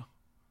Judea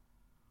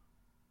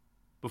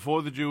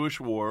before the Jewish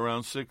War,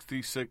 around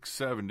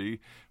 66-70,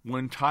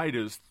 when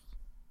Titus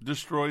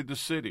destroyed the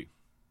city.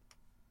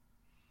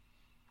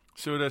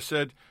 So what I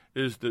said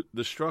is that the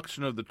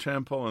destruction of the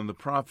temple and the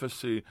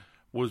prophecy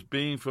was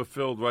being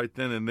fulfilled right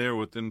then and there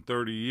within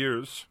 30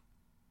 years,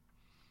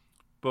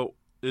 but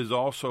is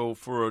also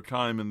for a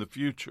time in the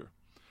future.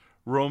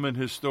 Roman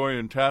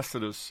historian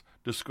Tacitus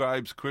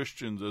describes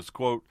Christians as,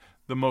 quote,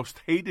 the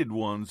most hated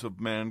ones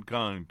of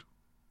mankind.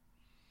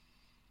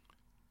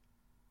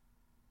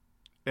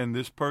 And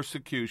this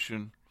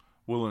persecution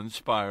will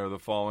inspire the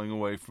falling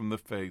away from the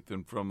faith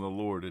and from the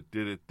Lord. It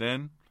did it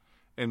then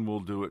and will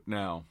do it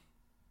now.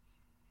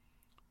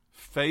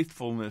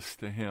 Faithfulness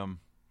to him,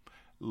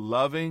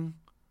 loving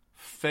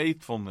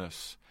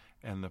faithfulness,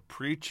 and the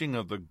preaching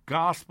of the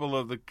gospel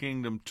of the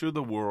kingdom to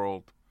the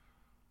world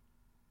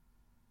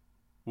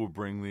will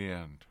bring the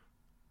end.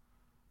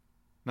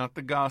 Not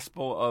the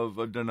gospel of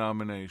a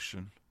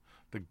denomination,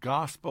 the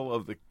gospel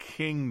of the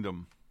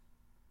kingdom.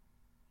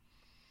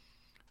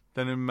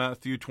 Then in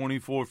Matthew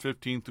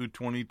 24:15 through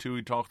 22,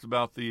 he talks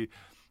about the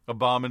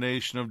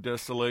abomination of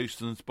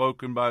desolation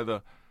spoken by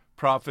the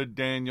prophet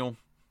Daniel.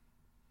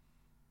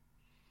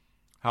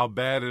 How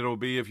bad it'll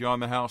be if you're on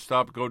the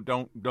housetop.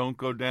 Don't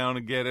go down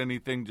and get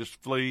anything. Just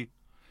flee.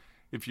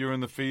 If you're in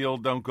the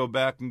field, don't go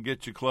back and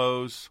get your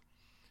clothes.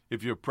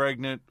 If you're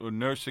pregnant or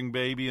nursing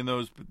baby in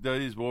those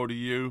days, woe to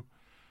you.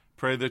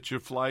 Pray that your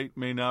flight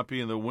may not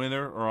be in the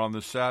winter or on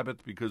the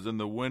Sabbath, because in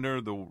the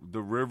winter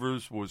the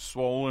rivers was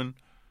swollen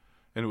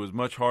and it was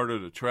much harder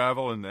to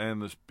travel,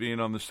 and this being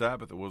on the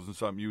Sabbath, it wasn't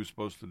something you were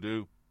supposed to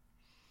do.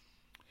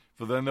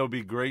 For then there'll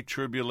be great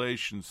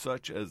tribulation,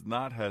 such as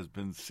not has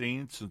been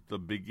seen since the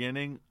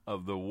beginning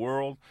of the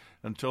world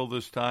until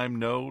this time,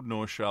 no,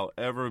 nor shall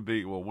ever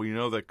be. Well, we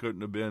know that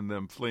couldn't have been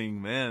them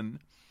fleeing then.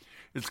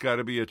 It's got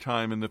to be a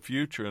time in the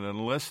future, and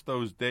unless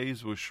those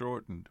days were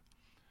shortened,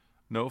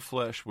 no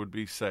flesh would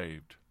be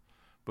saved.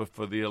 But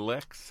for the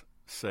elect's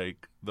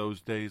sake,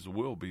 those days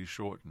will be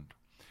shortened.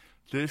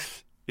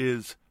 This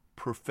is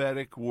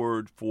prophetic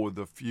word for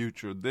the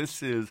future.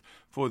 This is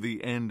for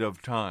the end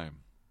of time.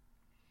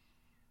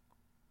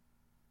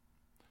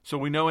 So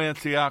we know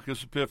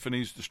Antiochus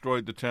Epiphanes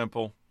destroyed the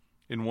temple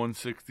in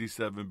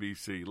 167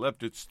 BC,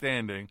 left it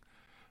standing,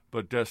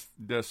 but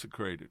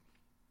desecrated.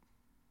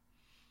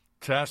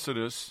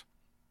 Tacitus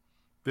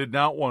did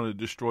not want to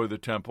destroy the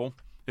temple.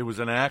 It was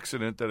an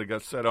accident that it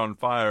got set on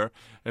fire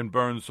and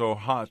burned so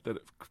hot that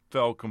it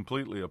fell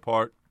completely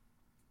apart.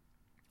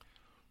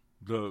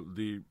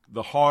 The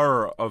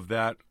horror of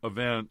that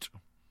event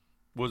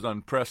was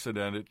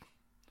unprecedented,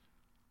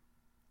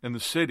 and the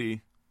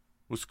city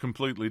was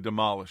completely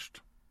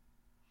demolished.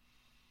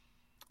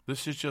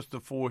 This is just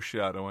a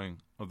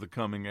foreshadowing of the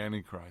coming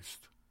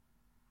Antichrist.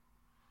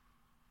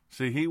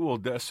 See, he will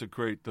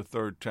desecrate the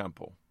third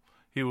temple.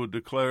 He will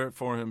declare it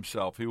for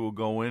himself. He will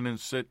go in and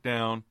sit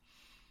down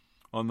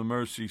on the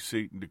mercy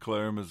seat and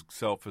declare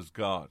himself as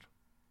God.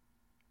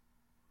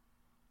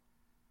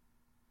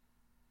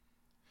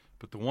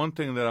 But the one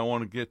thing that I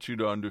want to get you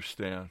to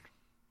understand,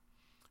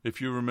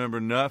 if you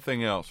remember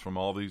nothing else from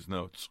all these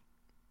notes,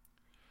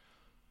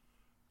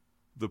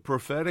 the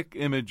prophetic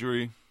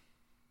imagery,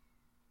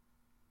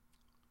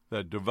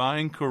 that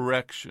divine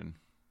correction,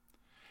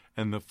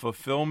 and the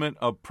fulfillment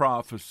of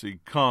prophecy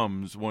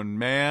comes when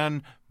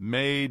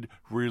man-made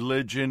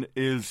religion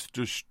is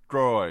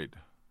destroyed.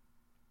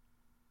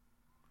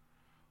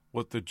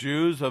 What the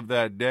Jews of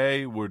that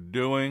day were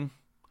doing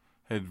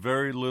had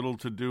very little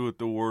to do with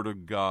the Word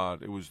of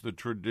God. It was the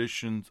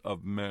traditions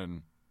of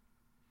men.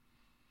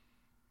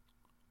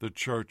 The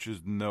church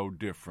is no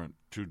different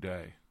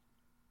today.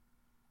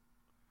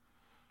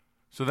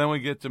 So then we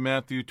get to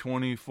Matthew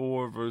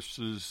 24,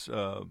 verses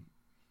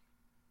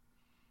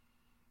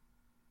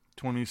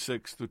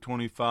 26 to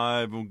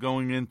 25. We're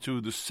going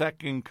into the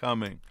second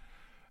coming.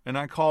 And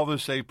I call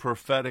this a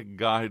prophetic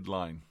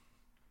guideline.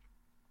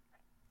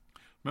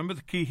 Remember,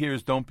 the key here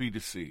is don't be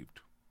deceived.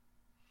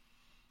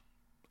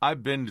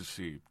 I've been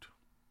deceived.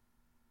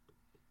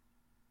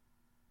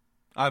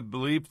 I've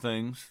believed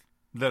things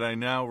that I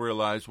now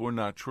realize were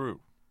not true.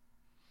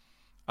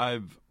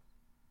 I've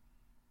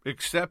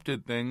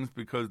accepted things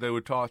because they were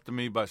taught to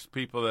me by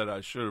people that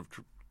I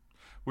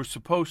were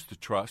supposed to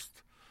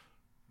trust,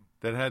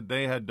 that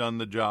they had done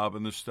the job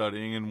and the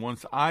studying. And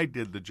once I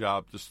did the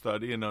job to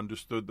study and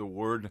understood the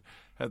Word,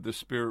 had the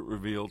Spirit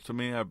revealed to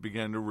me, I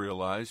began to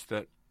realize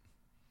that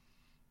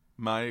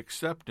my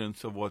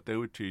acceptance of what they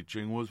were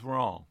teaching was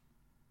wrong.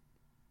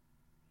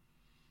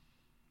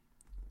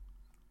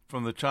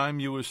 From the time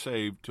you were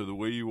saved to the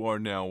way you are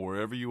now,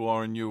 wherever you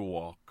are in your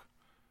walk,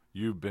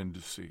 you've been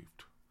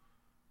deceived.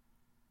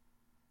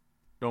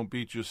 Don't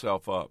beat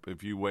yourself up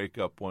if you wake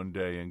up one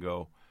day and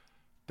go,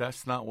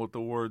 that's not what the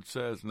Word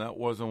says, and that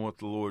wasn't what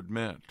the Lord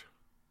meant.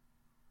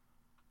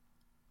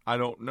 I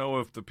don't know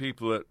if the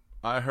people that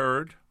I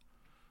heard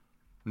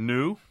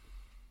knew.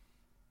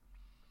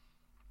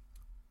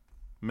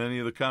 Many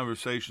of the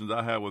conversations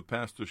I had with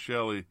Pastor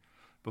Shelley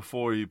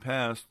before he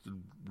passed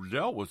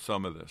dealt with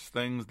some of this,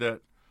 things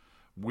that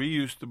we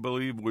used to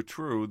believe were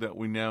true that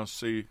we now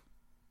see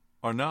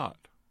are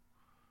not.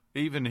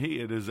 Even he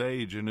at his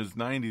age, in his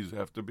 90s,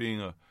 after being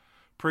a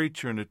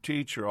preacher and a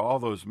teacher all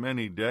those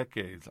many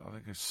decades, I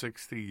think it's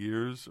 60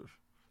 years or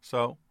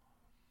so,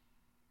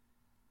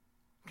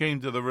 came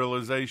to the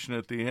realization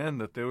at the end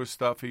that there was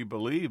stuff he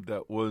believed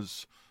that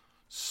was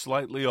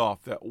slightly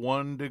off, that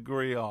 1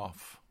 degree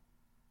off.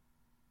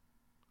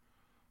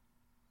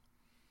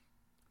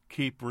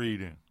 Keep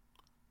reading,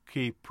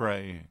 keep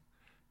praying,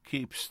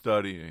 keep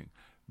studying.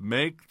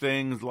 Make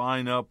things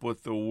line up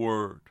with the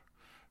Word.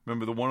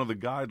 Remember, one of the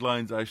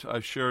guidelines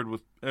I shared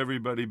with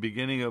everybody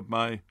beginning of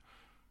my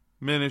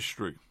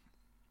ministry,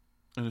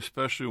 and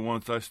especially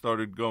once I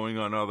started going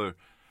on other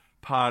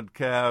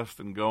podcasts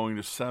and going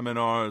to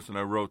seminars and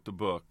I wrote the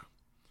book,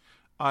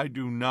 I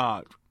do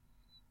not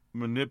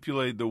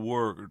manipulate the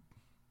Word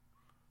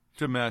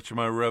to match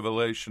my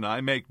revelation.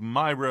 I make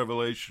my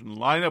revelation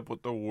line up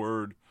with the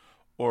Word,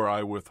 or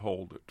I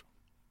withhold it.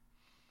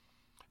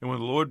 And when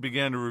the Lord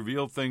began to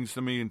reveal things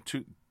to me in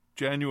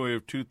January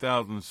of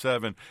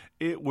 2007,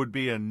 it would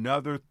be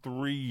another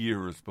 3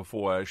 years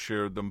before I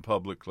shared them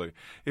publicly.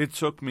 It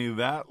took me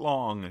that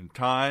long in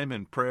time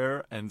and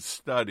prayer and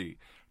study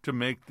to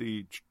make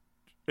the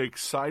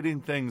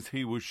exciting things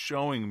he was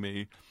showing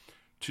me,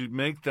 to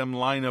make them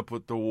line up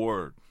with the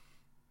Word,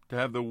 to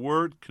have the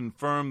Word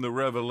confirm the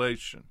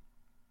revelation.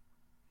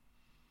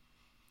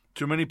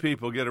 Too many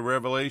people get a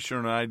revelation or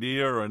an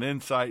idea or an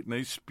insight and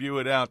they spew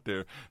it out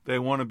there. They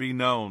want to be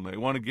known. They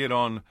want to get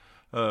on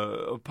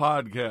a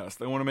podcast.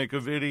 They want to make a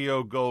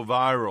video go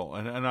viral.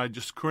 And I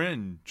just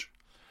cringe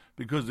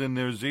because in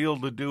their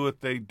zeal to do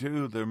what they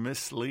do, they're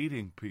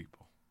misleading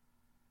people.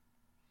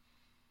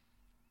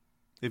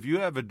 If you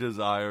have a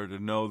desire to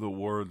know the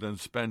Word, then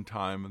spend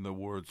time in the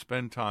Word.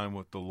 Spend time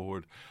with the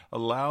Lord.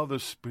 Allow the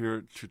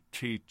Spirit to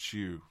teach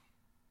you.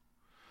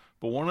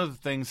 But one of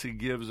the things he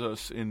gives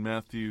us in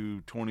Matthew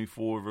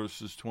 24,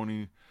 verses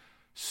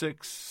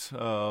 26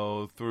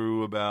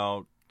 through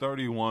about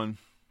 31,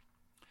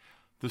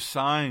 the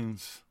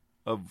signs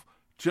of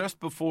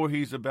just before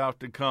he's about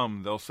to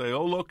come. They'll say,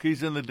 oh, look,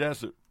 he's in the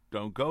desert.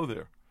 Don't go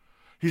there.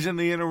 He's in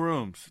the inner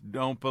rooms.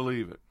 Don't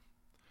believe it.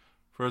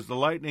 For as the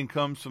lightning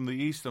comes from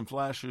the east and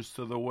flashes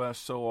to the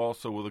west, so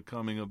also will the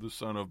coming of the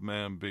Son of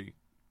Man be.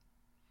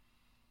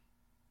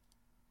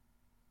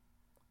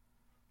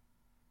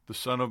 The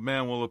Son of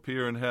Man will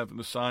appear in heaven.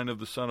 The sign of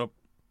the Son of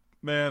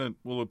Man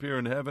will appear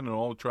in heaven, and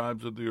all the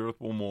tribes of the earth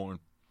will mourn.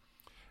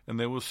 And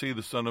they will see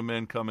the Son of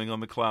Man coming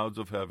on the clouds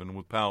of heaven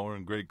with power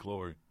and great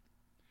glory.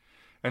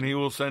 And he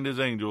will send his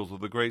angels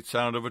with the great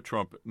sound of a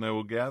trumpet, and they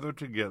will gather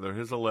together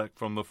his elect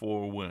from the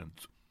four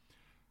winds,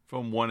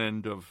 from one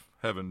end of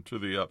heaven to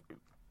the other.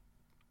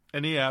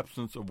 Any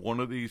absence of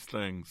one of these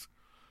things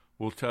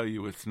will tell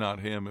you it's not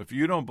him. If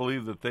you don't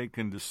believe that they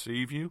can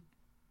deceive you,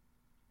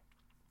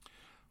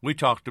 we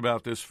talked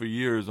about this for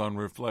years on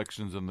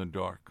Reflections in the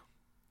Dark.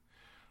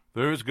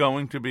 There is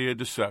going to be a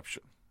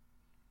deception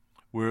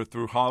where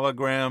through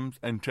holograms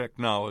and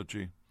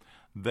technology,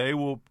 they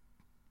will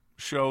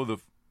show the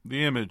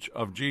image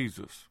of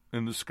Jesus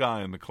in the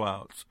sky in the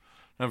clouds.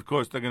 And of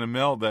course, they're going to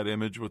meld that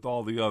image with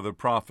all the other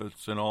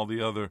prophets and all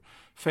the other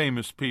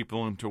famous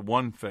people into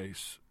one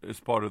face as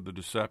part of the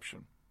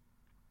deception.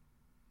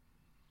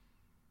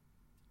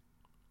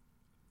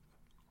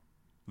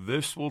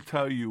 This will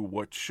tell you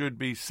what should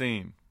be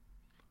seen.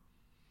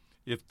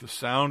 If the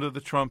sound of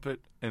the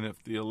trumpet and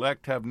if the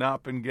elect have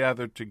not been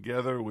gathered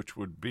together, which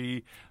would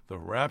be the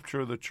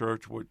rapture of the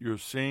church, what you're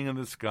seeing in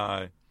the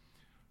sky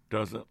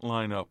doesn't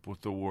line up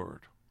with the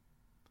word.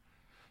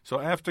 So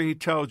after he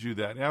tells you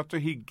that, after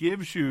he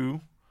gives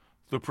you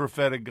the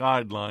prophetic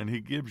guideline, he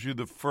gives you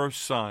the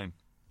first sign.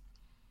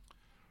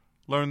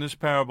 Learn this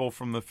parable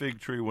from the fig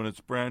tree. When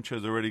its branch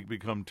has already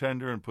become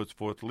tender and puts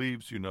forth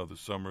leaves, you know the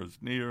summer is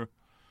near.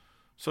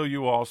 So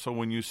you also,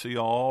 when you see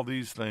all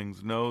these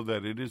things, know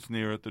that it is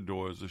near at the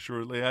doors.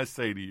 Assuredly I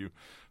say to you,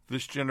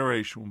 this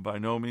generation will by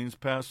no means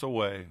pass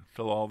away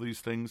till all these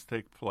things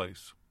take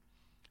place.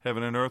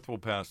 Heaven and earth will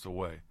pass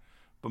away,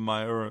 but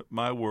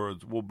my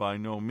words will by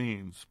no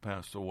means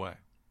pass away.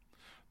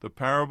 The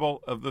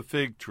parable of the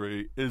fig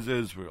tree is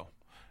Israel.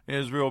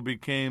 Israel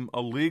became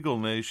a legal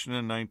nation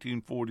in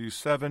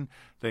 1947.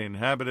 They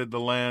inhabited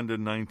the land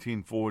in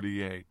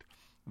 1948.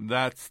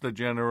 That's the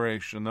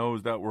generation,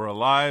 those that were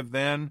alive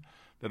then,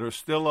 that are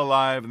still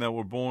alive, and that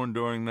were born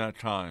during that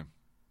time.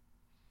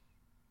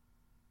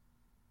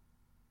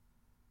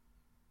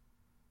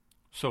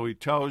 So he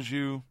tells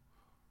you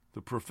the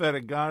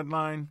prophetic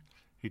guideline.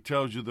 He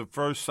tells you the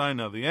first sign.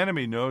 Now, the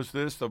enemy knows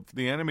this.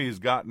 The enemy has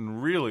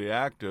gotten really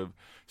active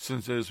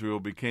since Israel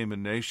became a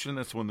nation.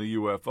 That's when the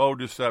UFO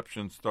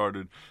deception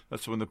started.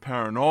 That's when the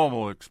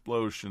paranormal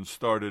explosion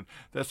started.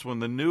 That's when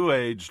the New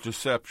Age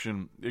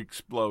deception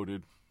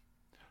exploded.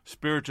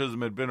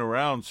 Spiritism had been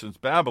around since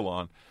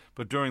Babylon,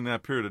 but during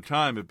that period of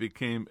time, it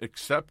became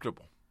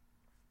acceptable.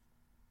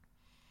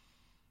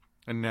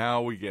 And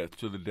now we get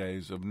to the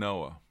days of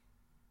Noah.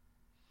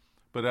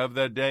 But of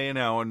that day and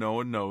hour no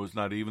one knows,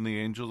 not even the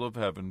angels of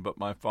heaven, but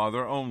my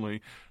Father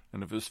only.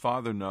 And if his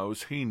Father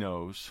knows, he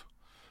knows.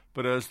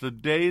 But as the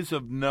days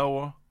of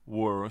Noah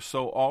were,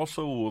 so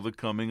also will the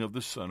coming of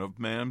the Son of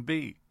Man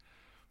be.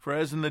 For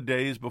as in the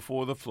days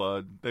before the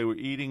flood, they were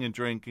eating and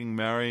drinking,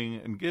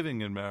 marrying and giving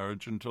in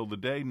marriage, until the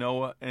day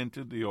Noah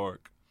entered the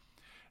ark,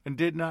 and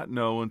did not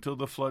know until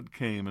the flood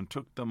came and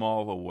took them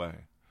all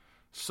away.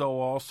 So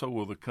also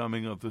will the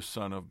coming of the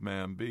Son of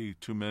Man be.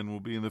 2 men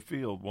will be in the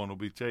field, one will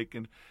be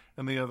taken,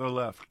 and the other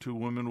left. 2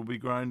 women will be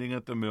grinding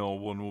at the mill,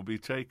 one will be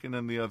taken,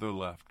 and the other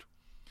left.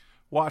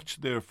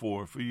 Watch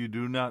therefore, for you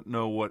do not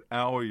know what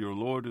hour your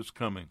Lord is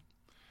coming.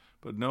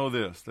 But know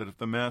this, that if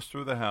the master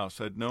of the house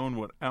had known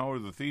what hour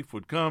the thief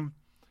would come,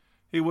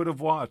 he would have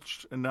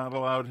watched and not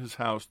allowed his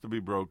house to be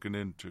broken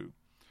into.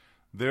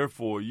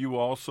 Therefore you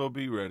also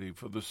be ready,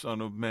 for the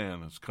Son of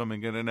Man is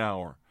coming at an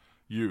hour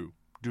you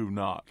do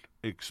not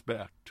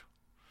expect.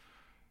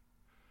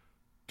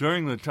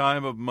 During the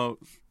time of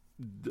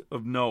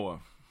Noah,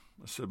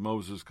 I said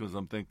Moses because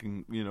I'm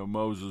thinking,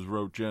 Moses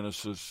wrote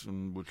Genesis,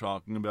 and we're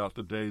talking about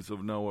the days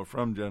of Noah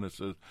from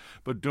Genesis.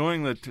 But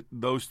during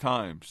those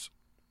times,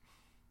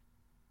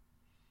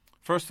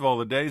 first of all,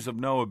 the days of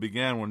Noah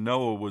began when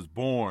Noah was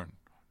born,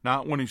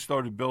 not when he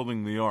started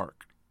building the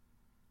ark.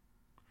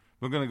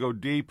 We're going to go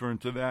deeper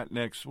into that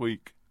next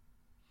week.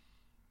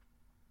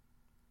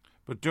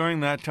 But during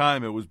that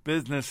time, it was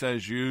business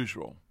as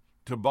usual.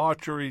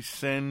 Debauchery,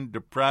 sin,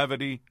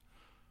 depravity,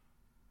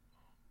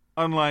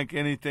 unlike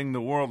anything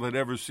the world had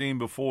ever seen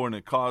before, and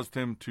it caused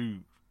him to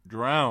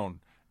drown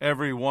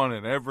everyone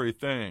and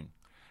everything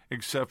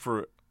except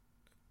for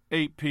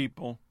 8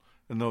 people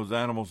and those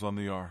animals on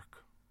the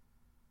ark.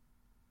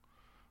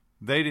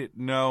 They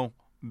didn't know.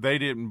 They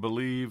didn't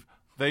believe.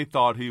 They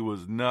thought he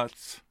was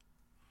nuts.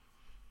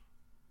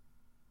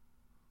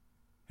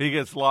 He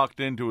gets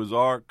locked into his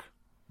ark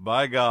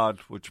by God,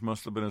 which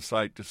must have been a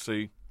sight to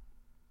see.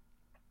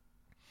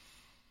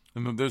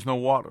 And then there's no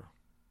water.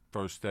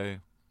 First day,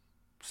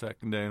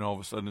 second day, and all of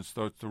a sudden it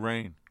starts to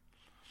rain.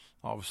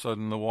 All of a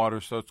sudden the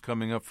water starts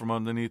coming up from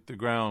underneath the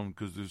ground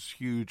because there's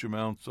huge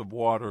amounts of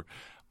water,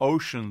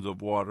 oceans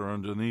of water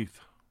underneath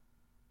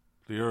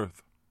the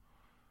earth.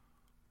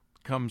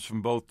 It comes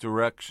from both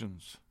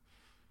directions.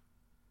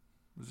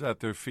 It's at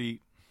their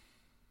feet.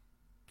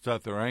 It's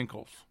at their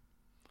ankles.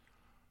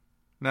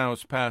 Now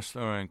it's past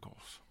their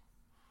ankles.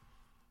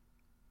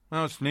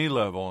 Now it's knee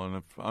level, and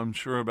if I'm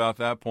sure about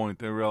that point,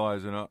 they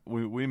realize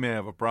we may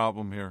have a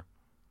problem here.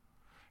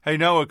 Hey,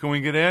 Noah, can we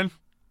get in?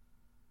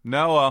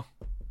 Noah,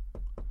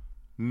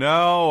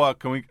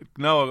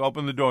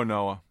 open the door,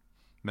 Noah.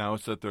 Now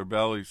it's at their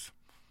bellies.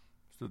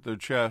 at their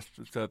chest,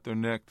 it's at their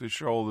neck, their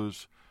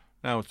shoulders.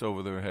 Now it's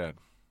over their head.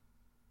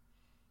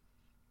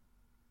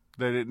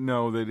 They didn't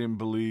know, they didn't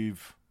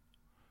believe.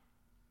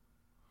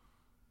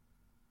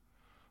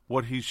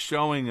 What he's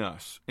showing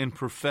us in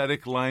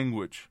prophetic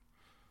language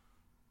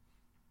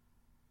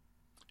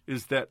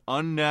is that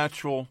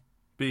unnatural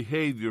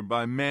behavior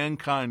by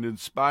mankind,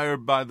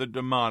 inspired by the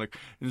demonic,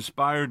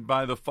 inspired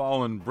by the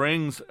fallen,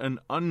 brings an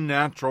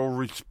unnatural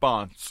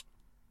response.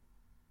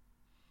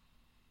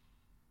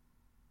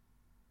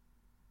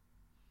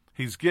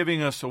 He's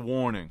giving us a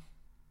warning.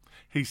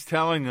 He's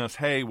telling us,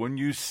 hey, when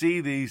you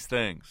see these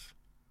things,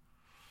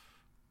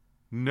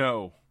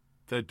 know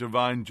that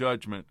divine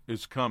judgment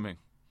is coming.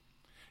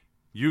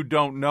 You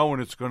don't know when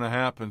it's going to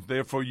happen.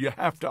 Therefore, you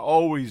have to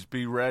always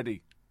be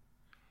ready.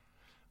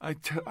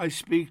 I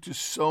speak to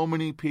so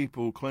many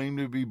people who claim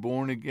to be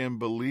born-again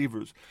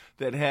believers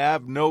that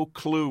have no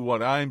clue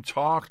what I'm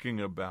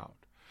talking about.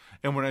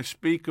 And when I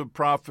speak of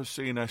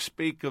prophecy and I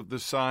speak of the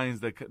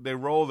signs, they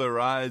roll their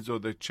eyes or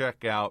they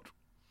check out.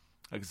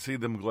 I can see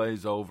them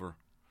glaze over.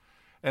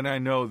 And I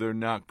know they're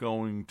not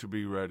going to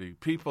be ready.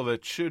 People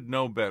that should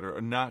know better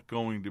are not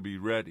going to be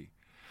ready.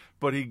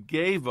 But he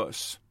gave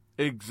us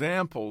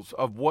examples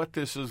of what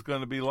this is going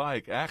to be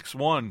like. Acts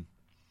 1,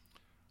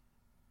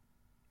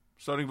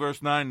 starting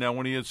verse 9. Now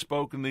when he had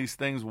spoken these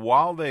things,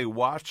 while they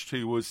watched,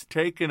 he was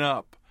taken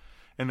up,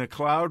 and a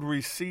cloud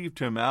received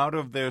him out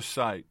of their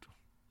sight.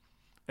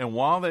 And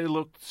while they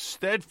looked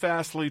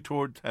steadfastly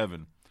towards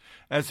heaven,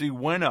 as he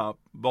went up,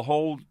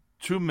 behold,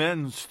 2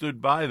 men stood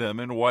by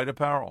them in white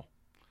apparel,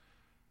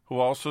 who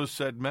also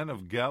said, Men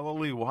of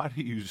Galilee, why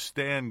do you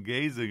stand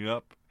gazing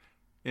up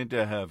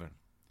into heaven?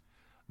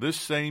 This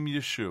same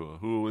Yeshua,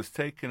 who was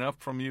taken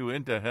up from you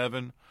into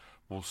heaven,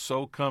 will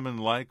so come in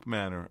like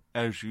manner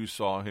as you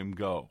saw him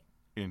go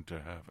into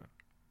heaven.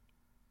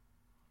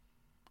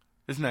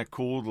 Isn't that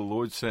cool? The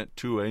Lord sent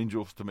 2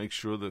 angels to make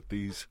sure that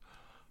these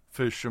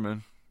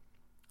fishermen,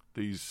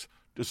 these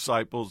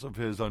disciples of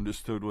his,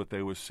 understood what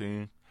they were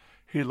seeing.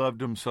 He loved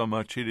them so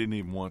much he didn't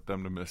even want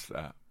them to miss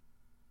that.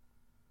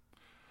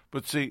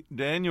 But see,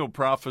 Daniel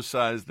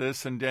prophesies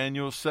this in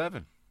Daniel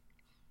 7,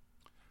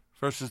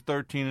 verses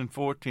 13 and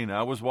 14.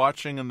 I was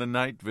watching in the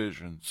night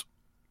visions,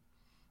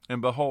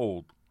 and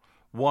behold,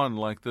 one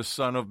like the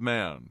Son of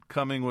Man,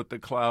 coming with the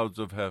clouds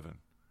of heaven.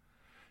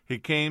 He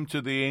came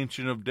to the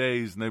Ancient of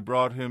Days, and they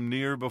brought him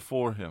near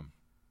before him.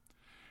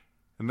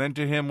 And then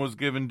to him was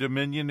given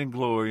dominion and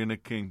glory and a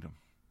kingdom,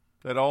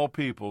 that all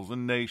peoples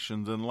and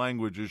nations and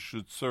languages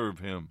should serve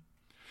him.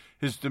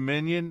 His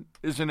dominion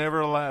is an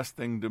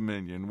everlasting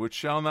dominion, which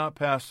shall not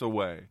pass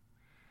away,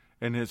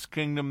 and his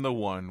kingdom the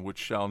one which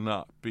shall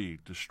not be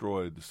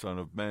destroyed. The Son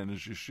of Man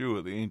is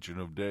Yeshua, the Ancient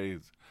of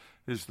Days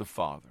is the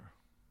Father.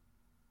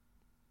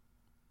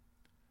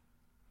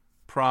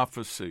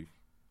 Prophecy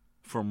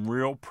from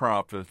real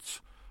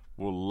prophets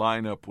will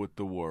line up with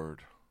the Word.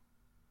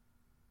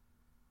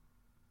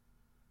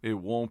 It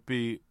won't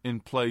be in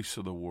place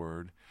of the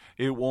Word.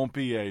 It won't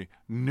be a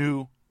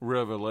new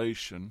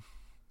revelation.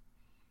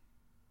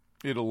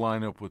 It'll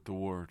line up with the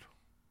Word.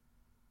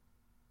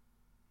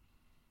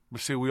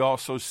 But see, we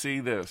also see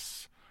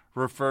this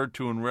referred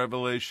to in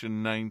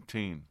Revelation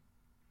 19.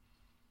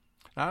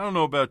 I don't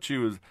know about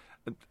you.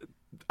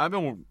 I've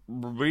been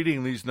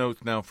reading these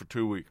notes now for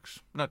 2 weeks.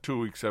 Not 2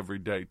 weeks every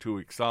day, 2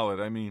 weeks solid.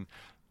 I mean,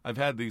 I've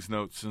had these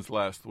notes since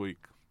last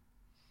week.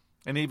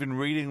 And even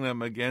reading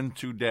them again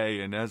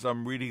today, and as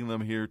I'm reading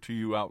them here to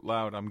you out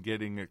loud, I'm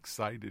getting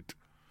excited.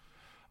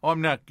 Oh, I'm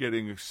not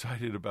getting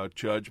excited about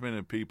judgment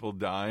and people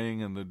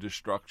dying and the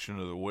destruction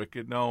of the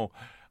wicked. No,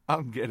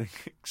 I'm getting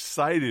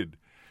excited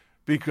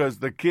because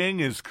the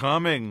King is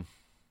coming.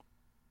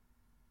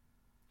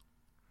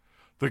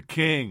 The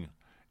King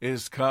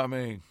is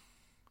coming.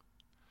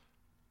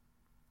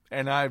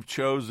 And I've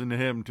chosen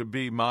him to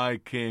be my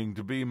King,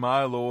 to be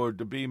my Lord,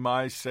 to be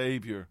my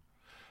Savior.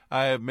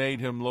 I have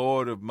made him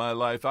Lord of my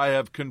life. I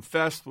have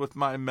confessed with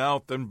my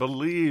mouth and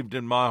believed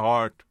in my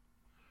heart.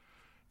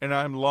 And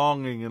I'm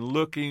longing and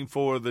looking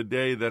for the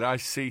day that I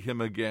see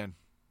him again.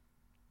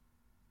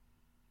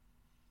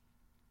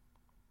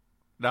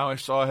 Now I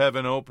saw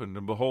heaven opened,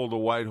 and behold, a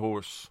white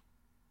horse.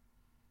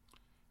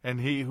 And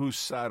he who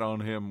sat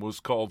on him was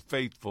called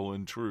Faithful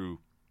and True.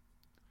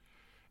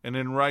 And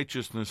in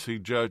righteousness he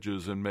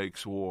judges and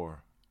makes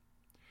war.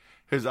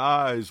 His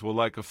eyes were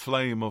like a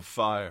flame of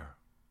fire,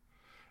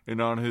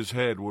 and on his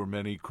head were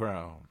many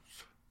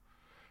crowns.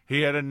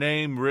 He had a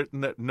name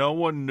written that no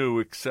one knew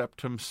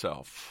except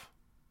himself.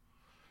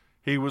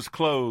 He was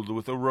clothed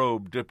with a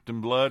robe dipped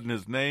in blood, and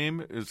his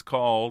name is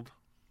called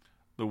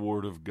the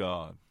Word of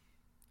God.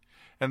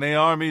 And the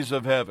armies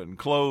of heaven,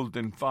 clothed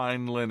in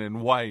fine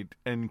linen, white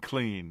and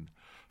clean,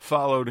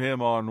 followed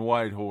him on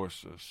white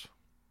horses.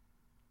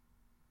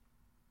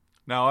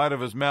 Now out of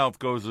his mouth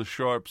goes a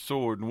sharp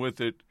sword, and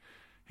with it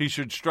he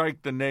should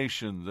strike the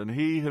nations, and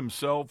he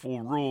himself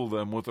will rule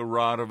them with a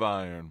rod of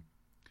iron.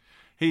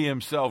 He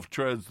himself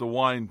treads the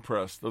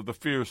winepress of the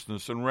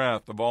fierceness and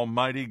wrath of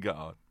Almighty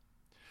God.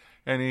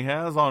 And he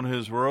has on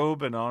his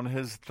robe and on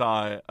his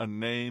thigh a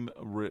name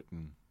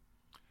written,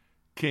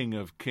 King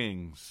of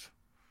kings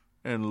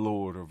and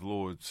Lord of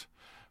lords.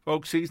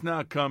 Folks, he's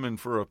not coming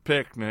for a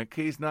picnic.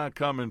 He's not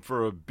coming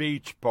for a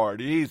beach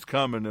party. He's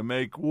coming to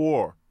make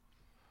war.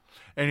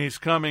 And he's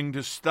coming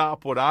to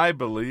stop what I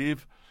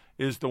believe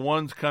is the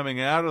ones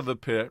coming out of the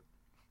pit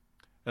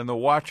and the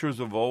watchers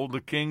of old, the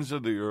kings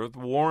of the earth,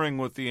 warring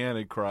with the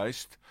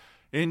Antichrist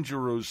in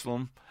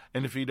Jerusalem.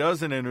 And if he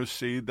doesn't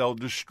intercede, they'll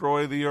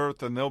destroy the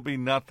earth and there'll be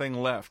nothing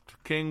left.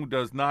 King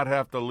does not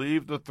have to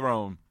leave the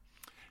throne.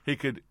 He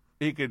could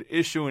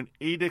issue an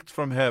edict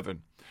from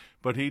heaven.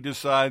 But he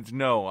decides,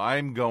 no,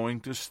 I'm going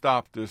to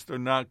stop this. They're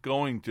not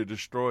going to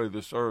destroy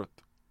this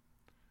earth.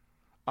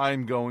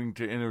 I'm going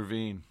to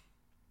intervene.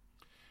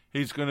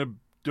 He's going to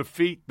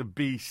defeat the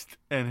beast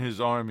and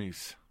his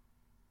armies.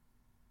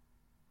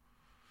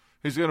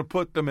 He's going to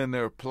put them in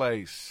their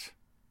place.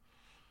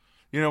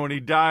 You know, when he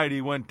died, he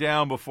went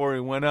down before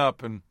he went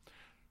up, and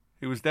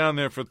he was down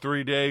there for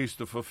 3 days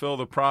to fulfill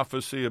the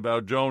prophecy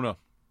about Jonah,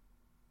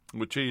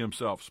 which he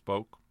himself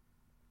spoke.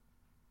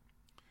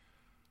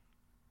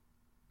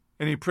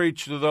 And he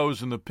preached to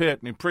those in the pit,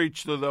 and he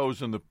preached to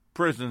those in the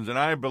prisons, and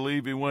I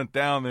believe he went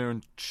down there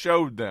and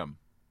showed them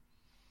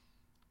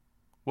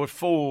what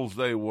fools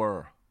they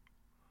were.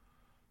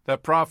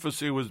 That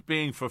prophecy was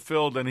being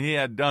fulfilled, and he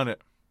had done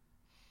it.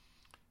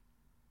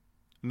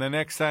 And the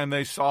next time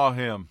they saw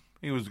him,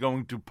 he was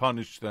going to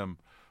punish them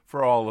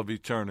for all of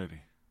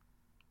eternity.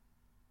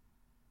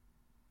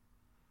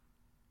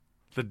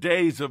 The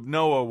days of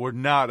Noah were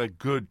not a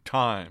good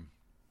time.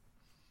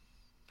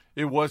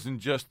 It wasn't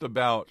just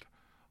about,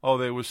 oh,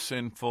 they were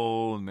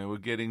sinful and they were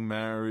getting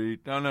married.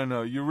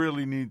 No. You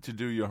really need to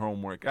do your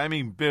homework. I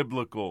mean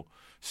biblical,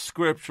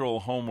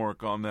 scriptural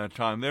homework on that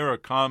time. There are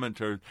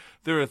commentaries.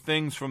 There are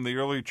things from the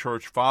early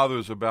church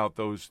fathers about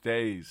those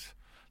days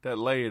that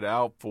lay it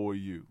out for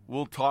you.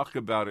 We'll talk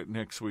about it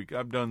next week.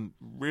 I've done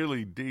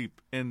really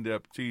deep,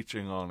 in-depth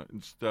teaching on it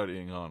and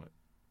studying on it.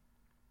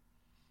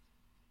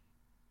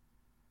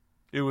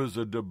 It was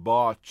a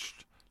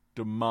debauched,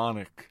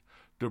 demonic,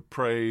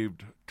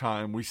 depraved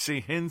time. We see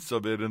hints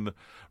of it in the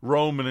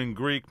Roman and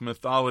Greek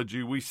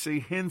mythology. We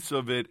see hints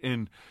of it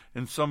in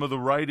some of the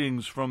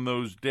writings from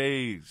those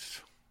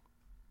days.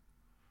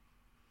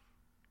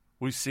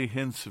 We see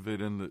hints of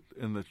it in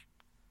the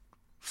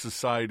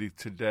society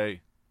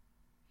today.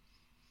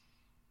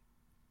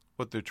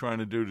 What they're trying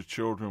to do to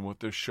children,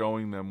 what they're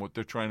showing them, what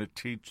they're trying to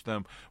teach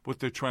them, what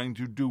they're trying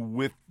to do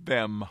with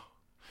them,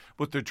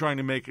 what they're trying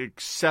to make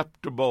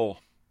acceptable,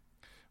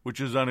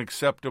 which is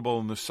unacceptable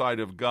in the sight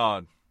of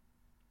God.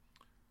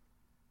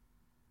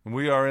 And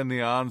we are in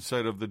the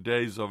onset of the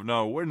days of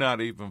no, we're not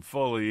even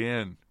fully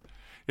in.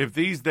 If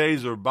these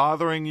days are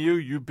bothering you,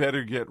 you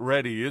better get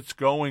ready. It's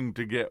going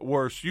to get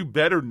worse. You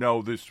better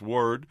know this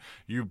word.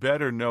 You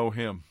better know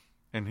him,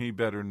 and he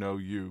better know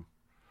you.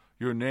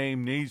 Your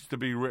name needs to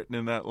be written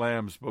in that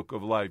Lamb's Book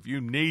of Life. You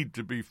need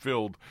to be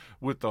filled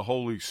with the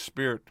Holy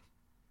Spirit,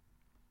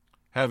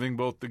 having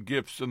both the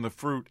gifts and the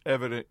fruit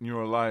evident in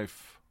your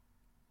life.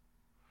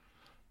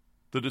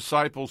 The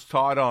disciples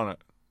taught on it.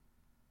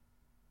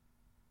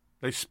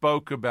 They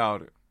spoke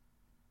about it.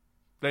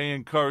 They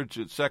encouraged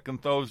it.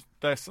 2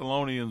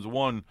 Thessalonians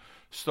 1,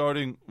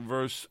 starting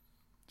verse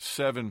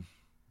 7,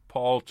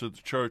 Paul to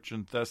the church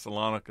in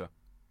Thessalonica.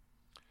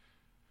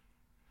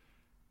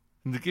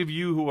 And to give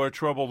you who are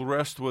troubled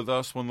rest with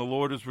us when the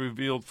Lord is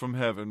revealed from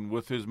heaven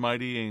with his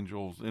mighty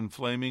angels in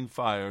flaming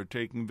fire,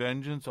 taking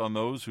vengeance on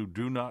those who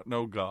do not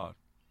know God,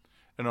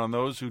 and on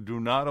those who do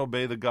not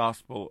obey the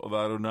gospel of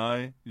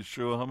Adonai,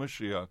 Yeshua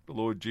HaMashiach, the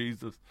Lord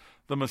Jesus,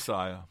 the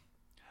Messiah.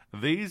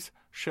 These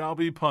shall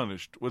be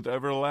punished with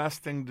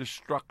everlasting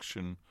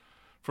destruction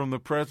from the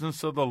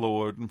presence of the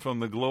Lord and from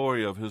the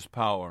glory of his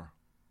power,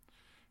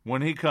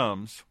 when he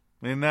comes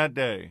in that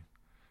day,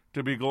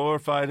 to be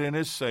glorified in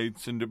his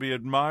saints and to be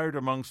admired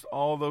amongst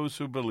all those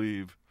who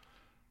believe,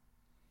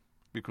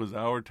 because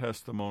our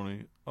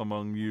testimony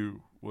among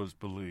you was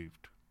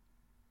believed.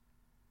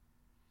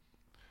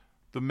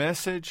 The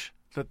message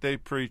that they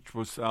preached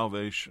was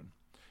salvation,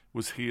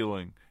 was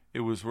healing, it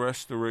was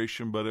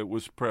restoration, but it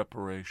was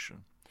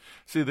preparation.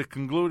 See, the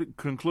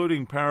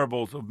concluding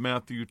parables of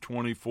Matthew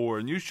 24,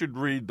 and you should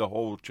read the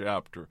whole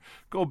chapter.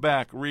 Go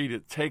back, read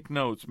it, take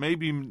notes,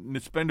 maybe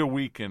spend a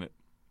week in it.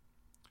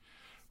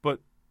 But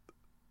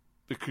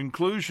the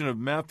conclusion of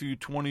Matthew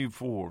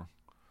 24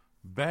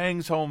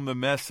 bangs home the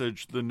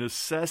message, the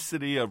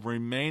necessity of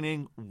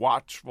remaining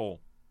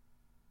watchful.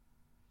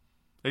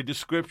 A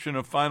description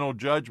of final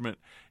judgment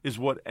is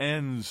what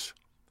ends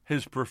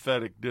his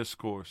prophetic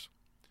discourse.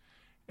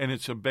 And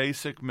it's a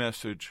basic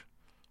message.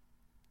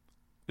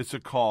 It's a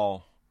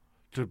call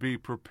to be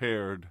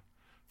prepared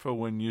for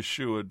when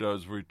Yeshua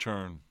does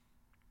return.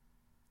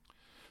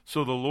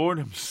 So the Lord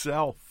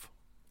himself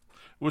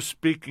was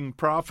speaking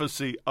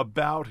prophecy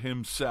about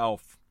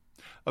himself,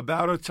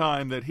 about a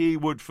time that he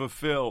would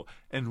fulfill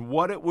and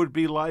what it would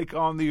be like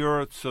on the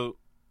earth so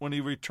when he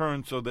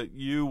returned, so that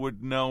you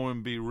would know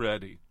and be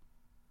ready.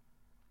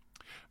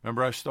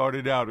 Remember, I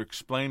started out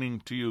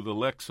explaining to you the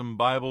Lexham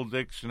Bible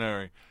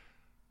Dictionary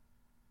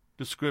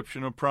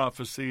description of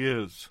prophecy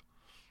is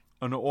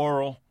an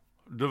oral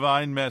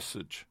divine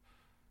message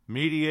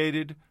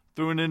mediated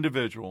through an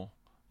individual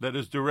that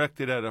is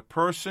directed at a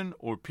person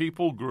or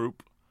people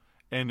group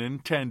and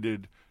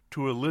intended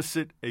to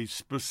elicit a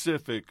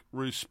specific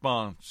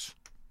response.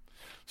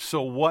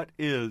 So what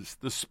is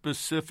the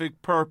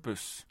specific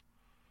purpose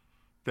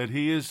that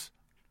he is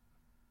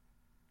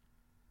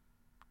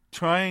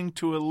trying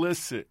to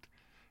elicit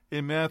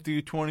in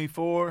Matthew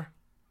 24?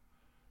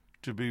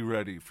 To be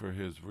ready for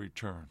his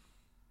return.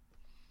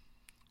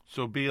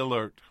 So be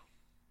alert.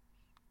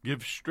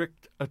 Give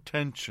strict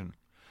attention.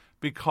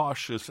 Be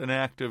cautious and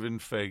active in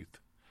faith.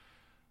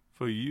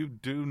 For you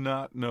do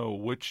not know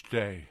which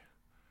day,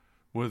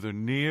 whether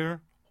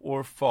near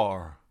or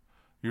far,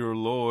 your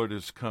Lord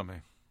is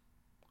coming.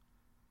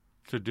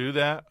 To do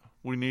that,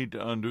 we need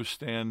to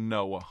understand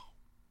Noah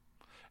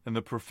and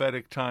the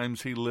prophetic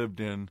times he lived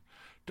in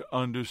to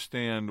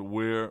understand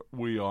where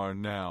we are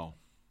now.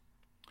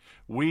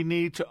 We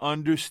need to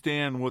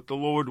understand what the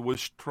Lord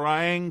was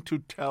trying to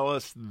tell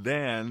us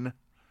then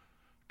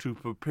to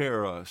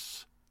prepare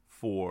us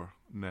for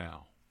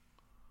now.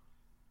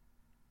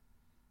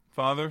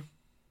 Father,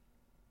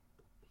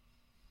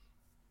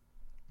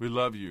 we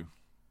love you.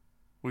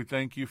 We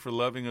thank you for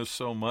loving us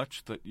so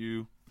much that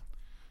you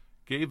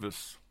gave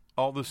us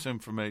all this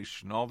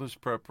information, all this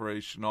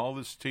preparation, all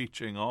this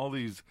teaching, all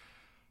these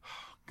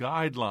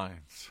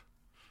guidelines.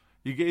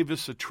 You gave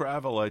us a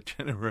travel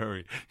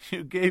itinerary.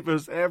 You gave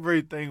us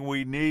everything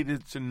we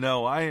needed to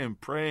know. I am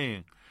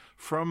praying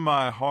from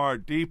my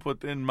heart, deep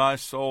within my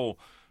soul,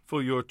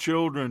 for your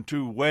children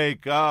to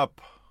wake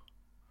up,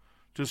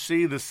 to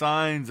see the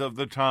signs of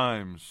the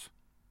times,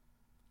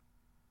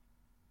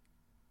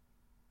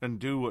 and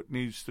do what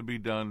needs to be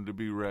done to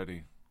be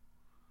ready.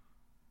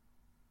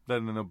 That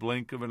in a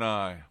blink of an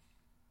eye,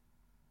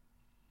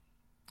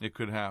 it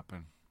could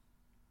happen.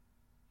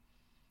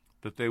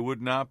 That they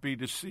would not be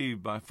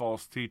deceived by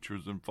false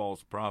teachers and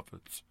false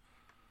prophets.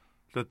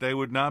 That they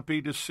would not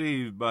be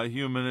deceived by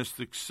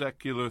humanistic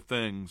secular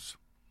things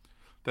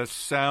that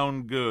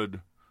sound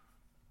good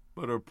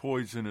but are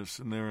poisonous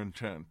in their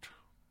intent.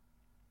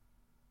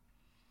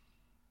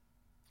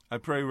 I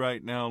pray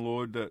right now,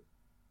 Lord, that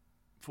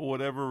for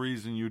whatever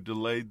reason you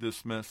delayed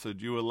this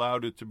message, you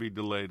allowed it to be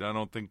delayed. I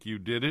don't think you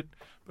did it,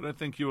 but I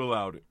think you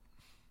allowed it.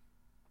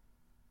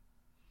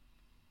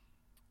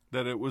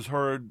 That it was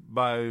heard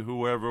by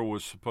whoever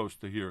was supposed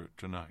to hear it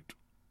tonight.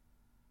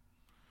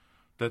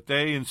 That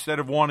they, instead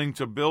of wanting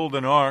to build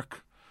an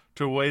ark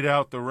to wait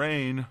out the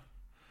rain,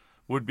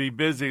 would be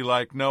busy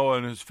like Noah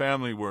and his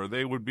family were.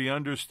 They would be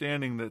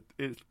understanding that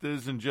it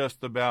isn't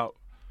just about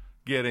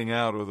getting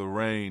out of the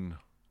rain.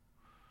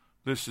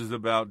 This is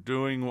about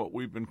doing what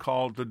we've been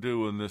called to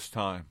do in this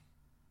time.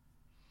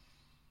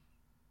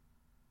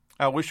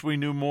 I wish we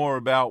knew more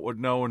about what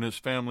Noah and his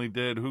family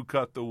did, who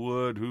cut the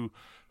wood,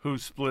 who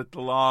split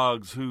the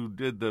logs, who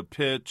did the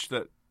pitch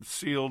that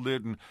sealed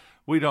it, and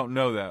we don't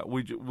know that.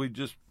 We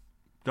just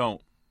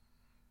don't.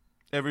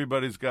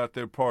 Everybody's got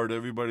their part.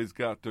 Everybody's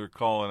got their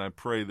call, and I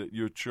pray that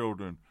your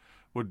children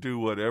would do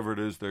whatever it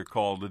is they're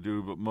called to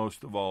do, but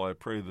most of all, I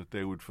pray that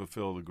they would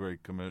fulfill the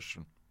Great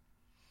Commission.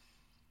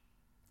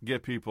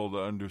 Get people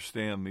to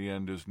understand the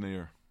end is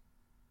near.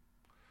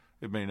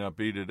 It may not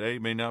be today,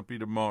 may not be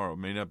tomorrow,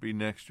 may not be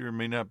next year,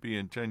 may not be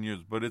in 10 years,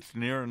 but it's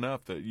near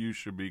enough that you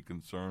should be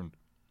concerned.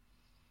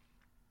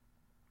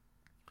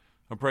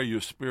 I pray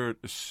your Spirit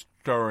is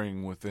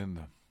stirring within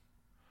them.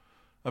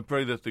 I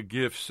pray that the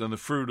gifts and the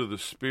fruit of the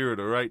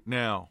Spirit are right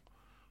now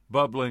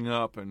bubbling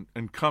up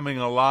and coming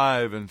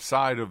alive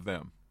inside of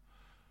them.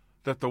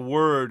 That the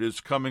Word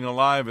is coming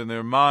alive in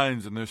their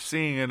minds and they're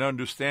seeing and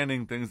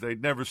understanding things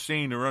they'd never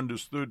seen or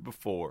understood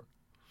before.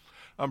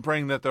 I'm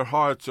praying that their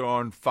hearts are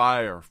on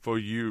fire for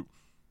you,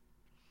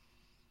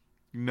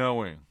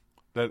 knowing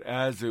that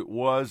as it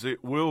was,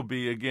 it will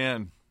be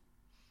again.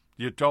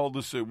 You told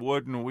us it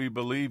would, and we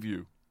believe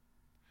you.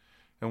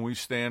 And we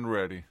stand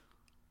ready.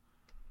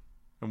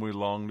 And we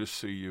long to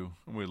see you.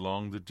 And we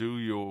long to do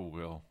your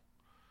will.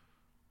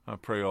 I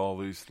pray all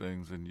these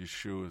things in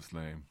Yeshua's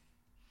name.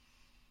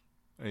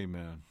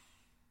 Amen.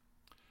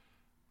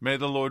 May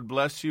the Lord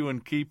bless you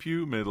and keep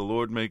you. May the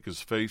Lord make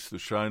his face to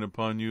shine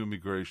upon you and be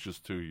gracious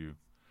to you.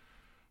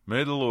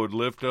 May the Lord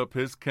lift up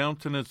his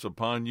countenance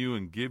upon you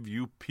and give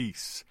you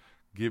peace.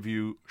 Give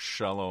you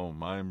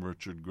shalom. I am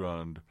Richard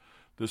Grund.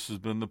 This has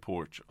been The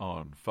Porch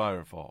on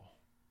Firefall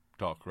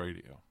Talk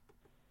Radio.